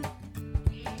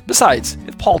 Besides,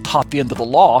 if Paul taught the end of the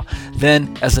law,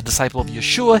 then as a disciple of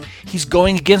Yeshua, he's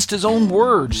going against his own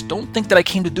words. "Don't think that I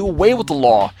came to do away with the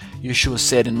law," Yeshua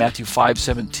said in Matthew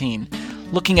 5:17.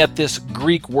 Looking at this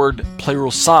Greek word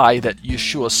plerosai that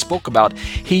Yeshua spoke about,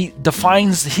 he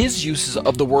defines his uses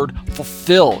of the word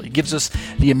fulfill. He gives us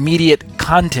the immediate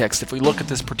context if we look at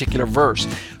this particular verse.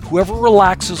 Whoever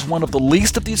relaxes one of the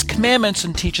least of these commandments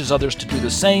and teaches others to do the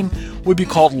same would be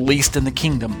called least in the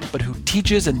kingdom, but who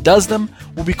teaches and does them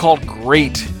will be called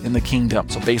great in the kingdom.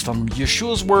 So based on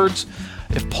Yeshua's words,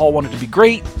 if Paul wanted to be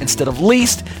great instead of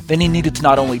least, then he needed to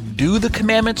not only do the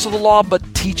commandments of the law, but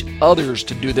teach others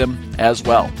to do them as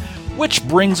well. Which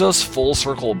brings us full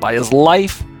circle. By his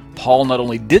life, Paul not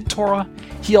only did Torah,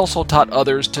 he also taught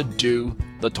others to do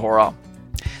the Torah.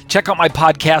 Check out my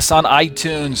podcasts on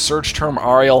iTunes. Search term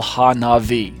Ariel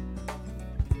Hanavi.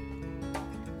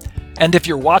 And if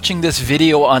you're watching this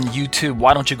video on YouTube,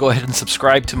 why don't you go ahead and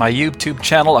subscribe to my YouTube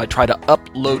channel? I try to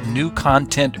upload new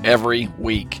content every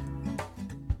week.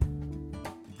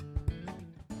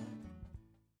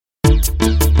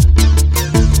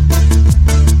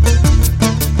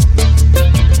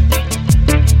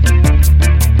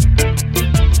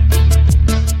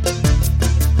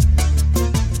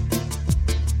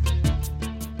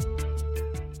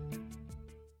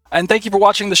 And thank you for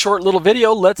watching the short little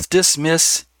video. Let's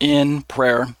dismiss in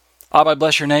prayer. Abba, I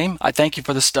bless your name. I thank you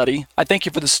for the study. I thank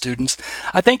you for the students.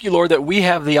 I thank you, Lord, that we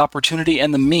have the opportunity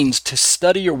and the means to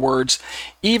study your words,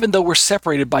 even though we're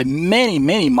separated by many,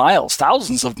 many miles,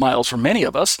 thousands of miles for many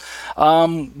of us.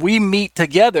 We meet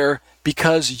together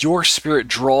because your Spirit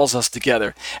draws us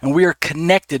together, and we are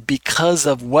connected because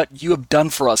of what you have done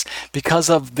for us, because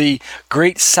of the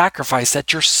great sacrifice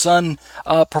that your Son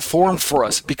performed for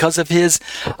us, because of his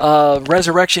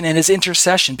resurrection and his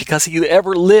intercession, because he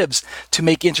ever lives to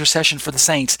make intercession for the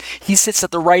saints. He sits at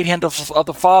the right hand of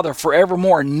the Father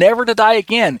forevermore, never to die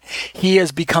again. He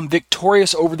has become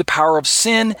victorious over the power of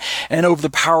sin and over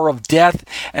the power of death,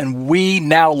 and we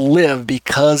now live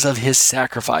because of his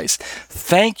sacrifice.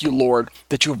 Thank you, Lord,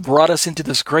 that you have brought us into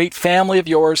this great family of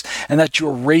yours, and that you're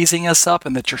raising us up,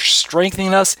 and that you're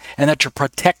strengthening us, and that you're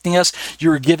protecting us.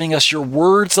 You're giving us your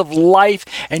words of life,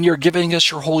 and you're giving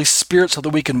us your Holy Spirit so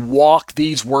that we can walk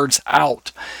these words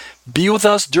out. Be with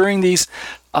us during these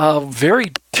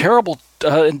very terrible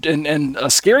and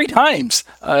scary times.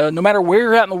 No matter where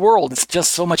you're at in the world, it's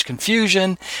just so much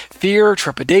confusion, fear,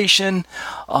 trepidation.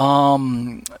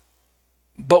 But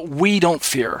we don't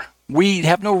fear. We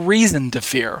have no reason to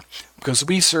fear because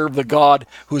we serve the God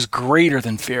who is greater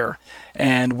than fear.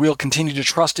 And we'll continue to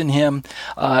trust in him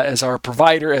as our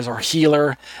provider, as our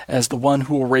healer, as the one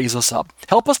who will raise us up.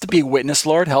 Help us to be a witness,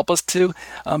 Lord. Help us to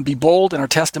be bold in our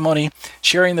testimony,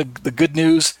 sharing the good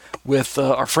news with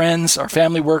our friends, our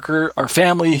family,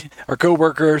 our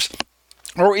co-workers,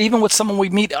 or even with someone we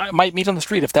might meet on the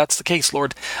street. If that's the case,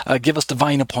 Lord, give us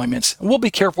divine appointments. And we'll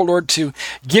be careful, Lord, to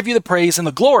give you the praise and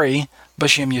the glory.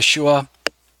 B'Shem Yeshua.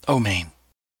 Amen.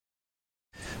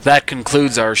 That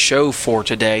concludes our show for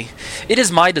today. It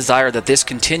is my desire that this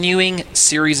continuing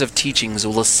series of teachings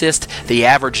will assist the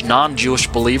average non-Jewish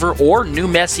believer or new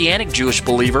Messianic Jewish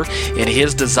believer in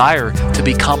his desire to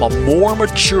become a more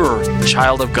mature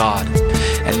child of God.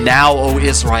 And now, O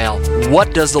Israel,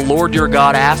 what does the Lord your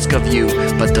God ask of you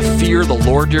but to fear the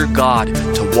Lord your God,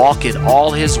 to walk in all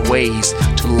his ways,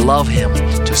 to love him,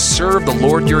 to serve the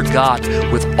Lord your God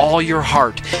with all your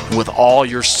heart and with all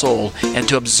your soul, and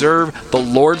to observe the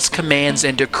Lord's commands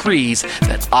and decrees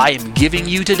that I am giving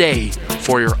you today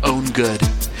for your own good.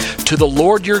 To the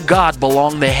Lord your God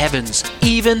belong the heavens,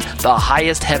 even the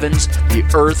highest heavens, the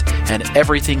earth, and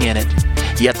everything in it.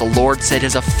 Yet the Lord set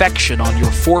his affection on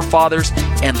your forefathers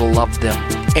and loved them.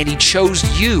 And he chose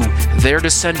you, their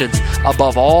descendants,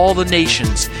 above all the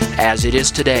nations, as it is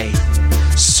today.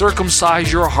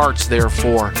 Circumcise your hearts,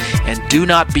 therefore, and do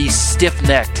not be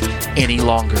stiff-necked any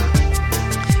longer.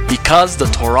 Because the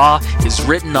Torah is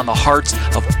written on the hearts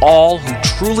of all who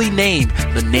truly name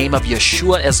the name of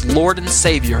Yeshua as Lord and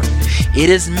Savior, it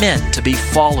is meant to be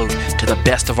followed to the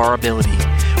best of our ability.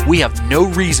 We have no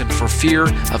reason for fear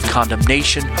of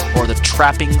condemnation or the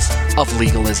trappings of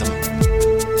legalism.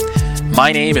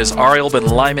 My name is Ariel Ben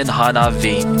Lyman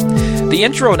Hanavi. The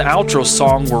intro and outro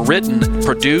song were written,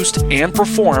 produced, and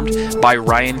performed by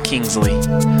Ryan Kingsley.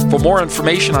 For more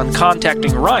information on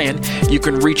contacting Ryan, you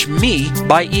can reach me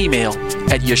by email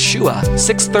at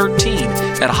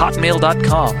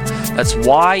yeshua613@hotmail.com. That's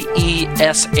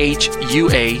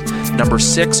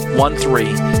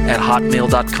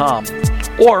YESHUA613@hotmail.com.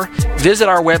 Or visit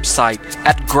our website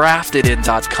at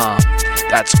graftedin.com.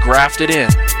 That's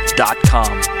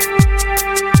graftedin.com.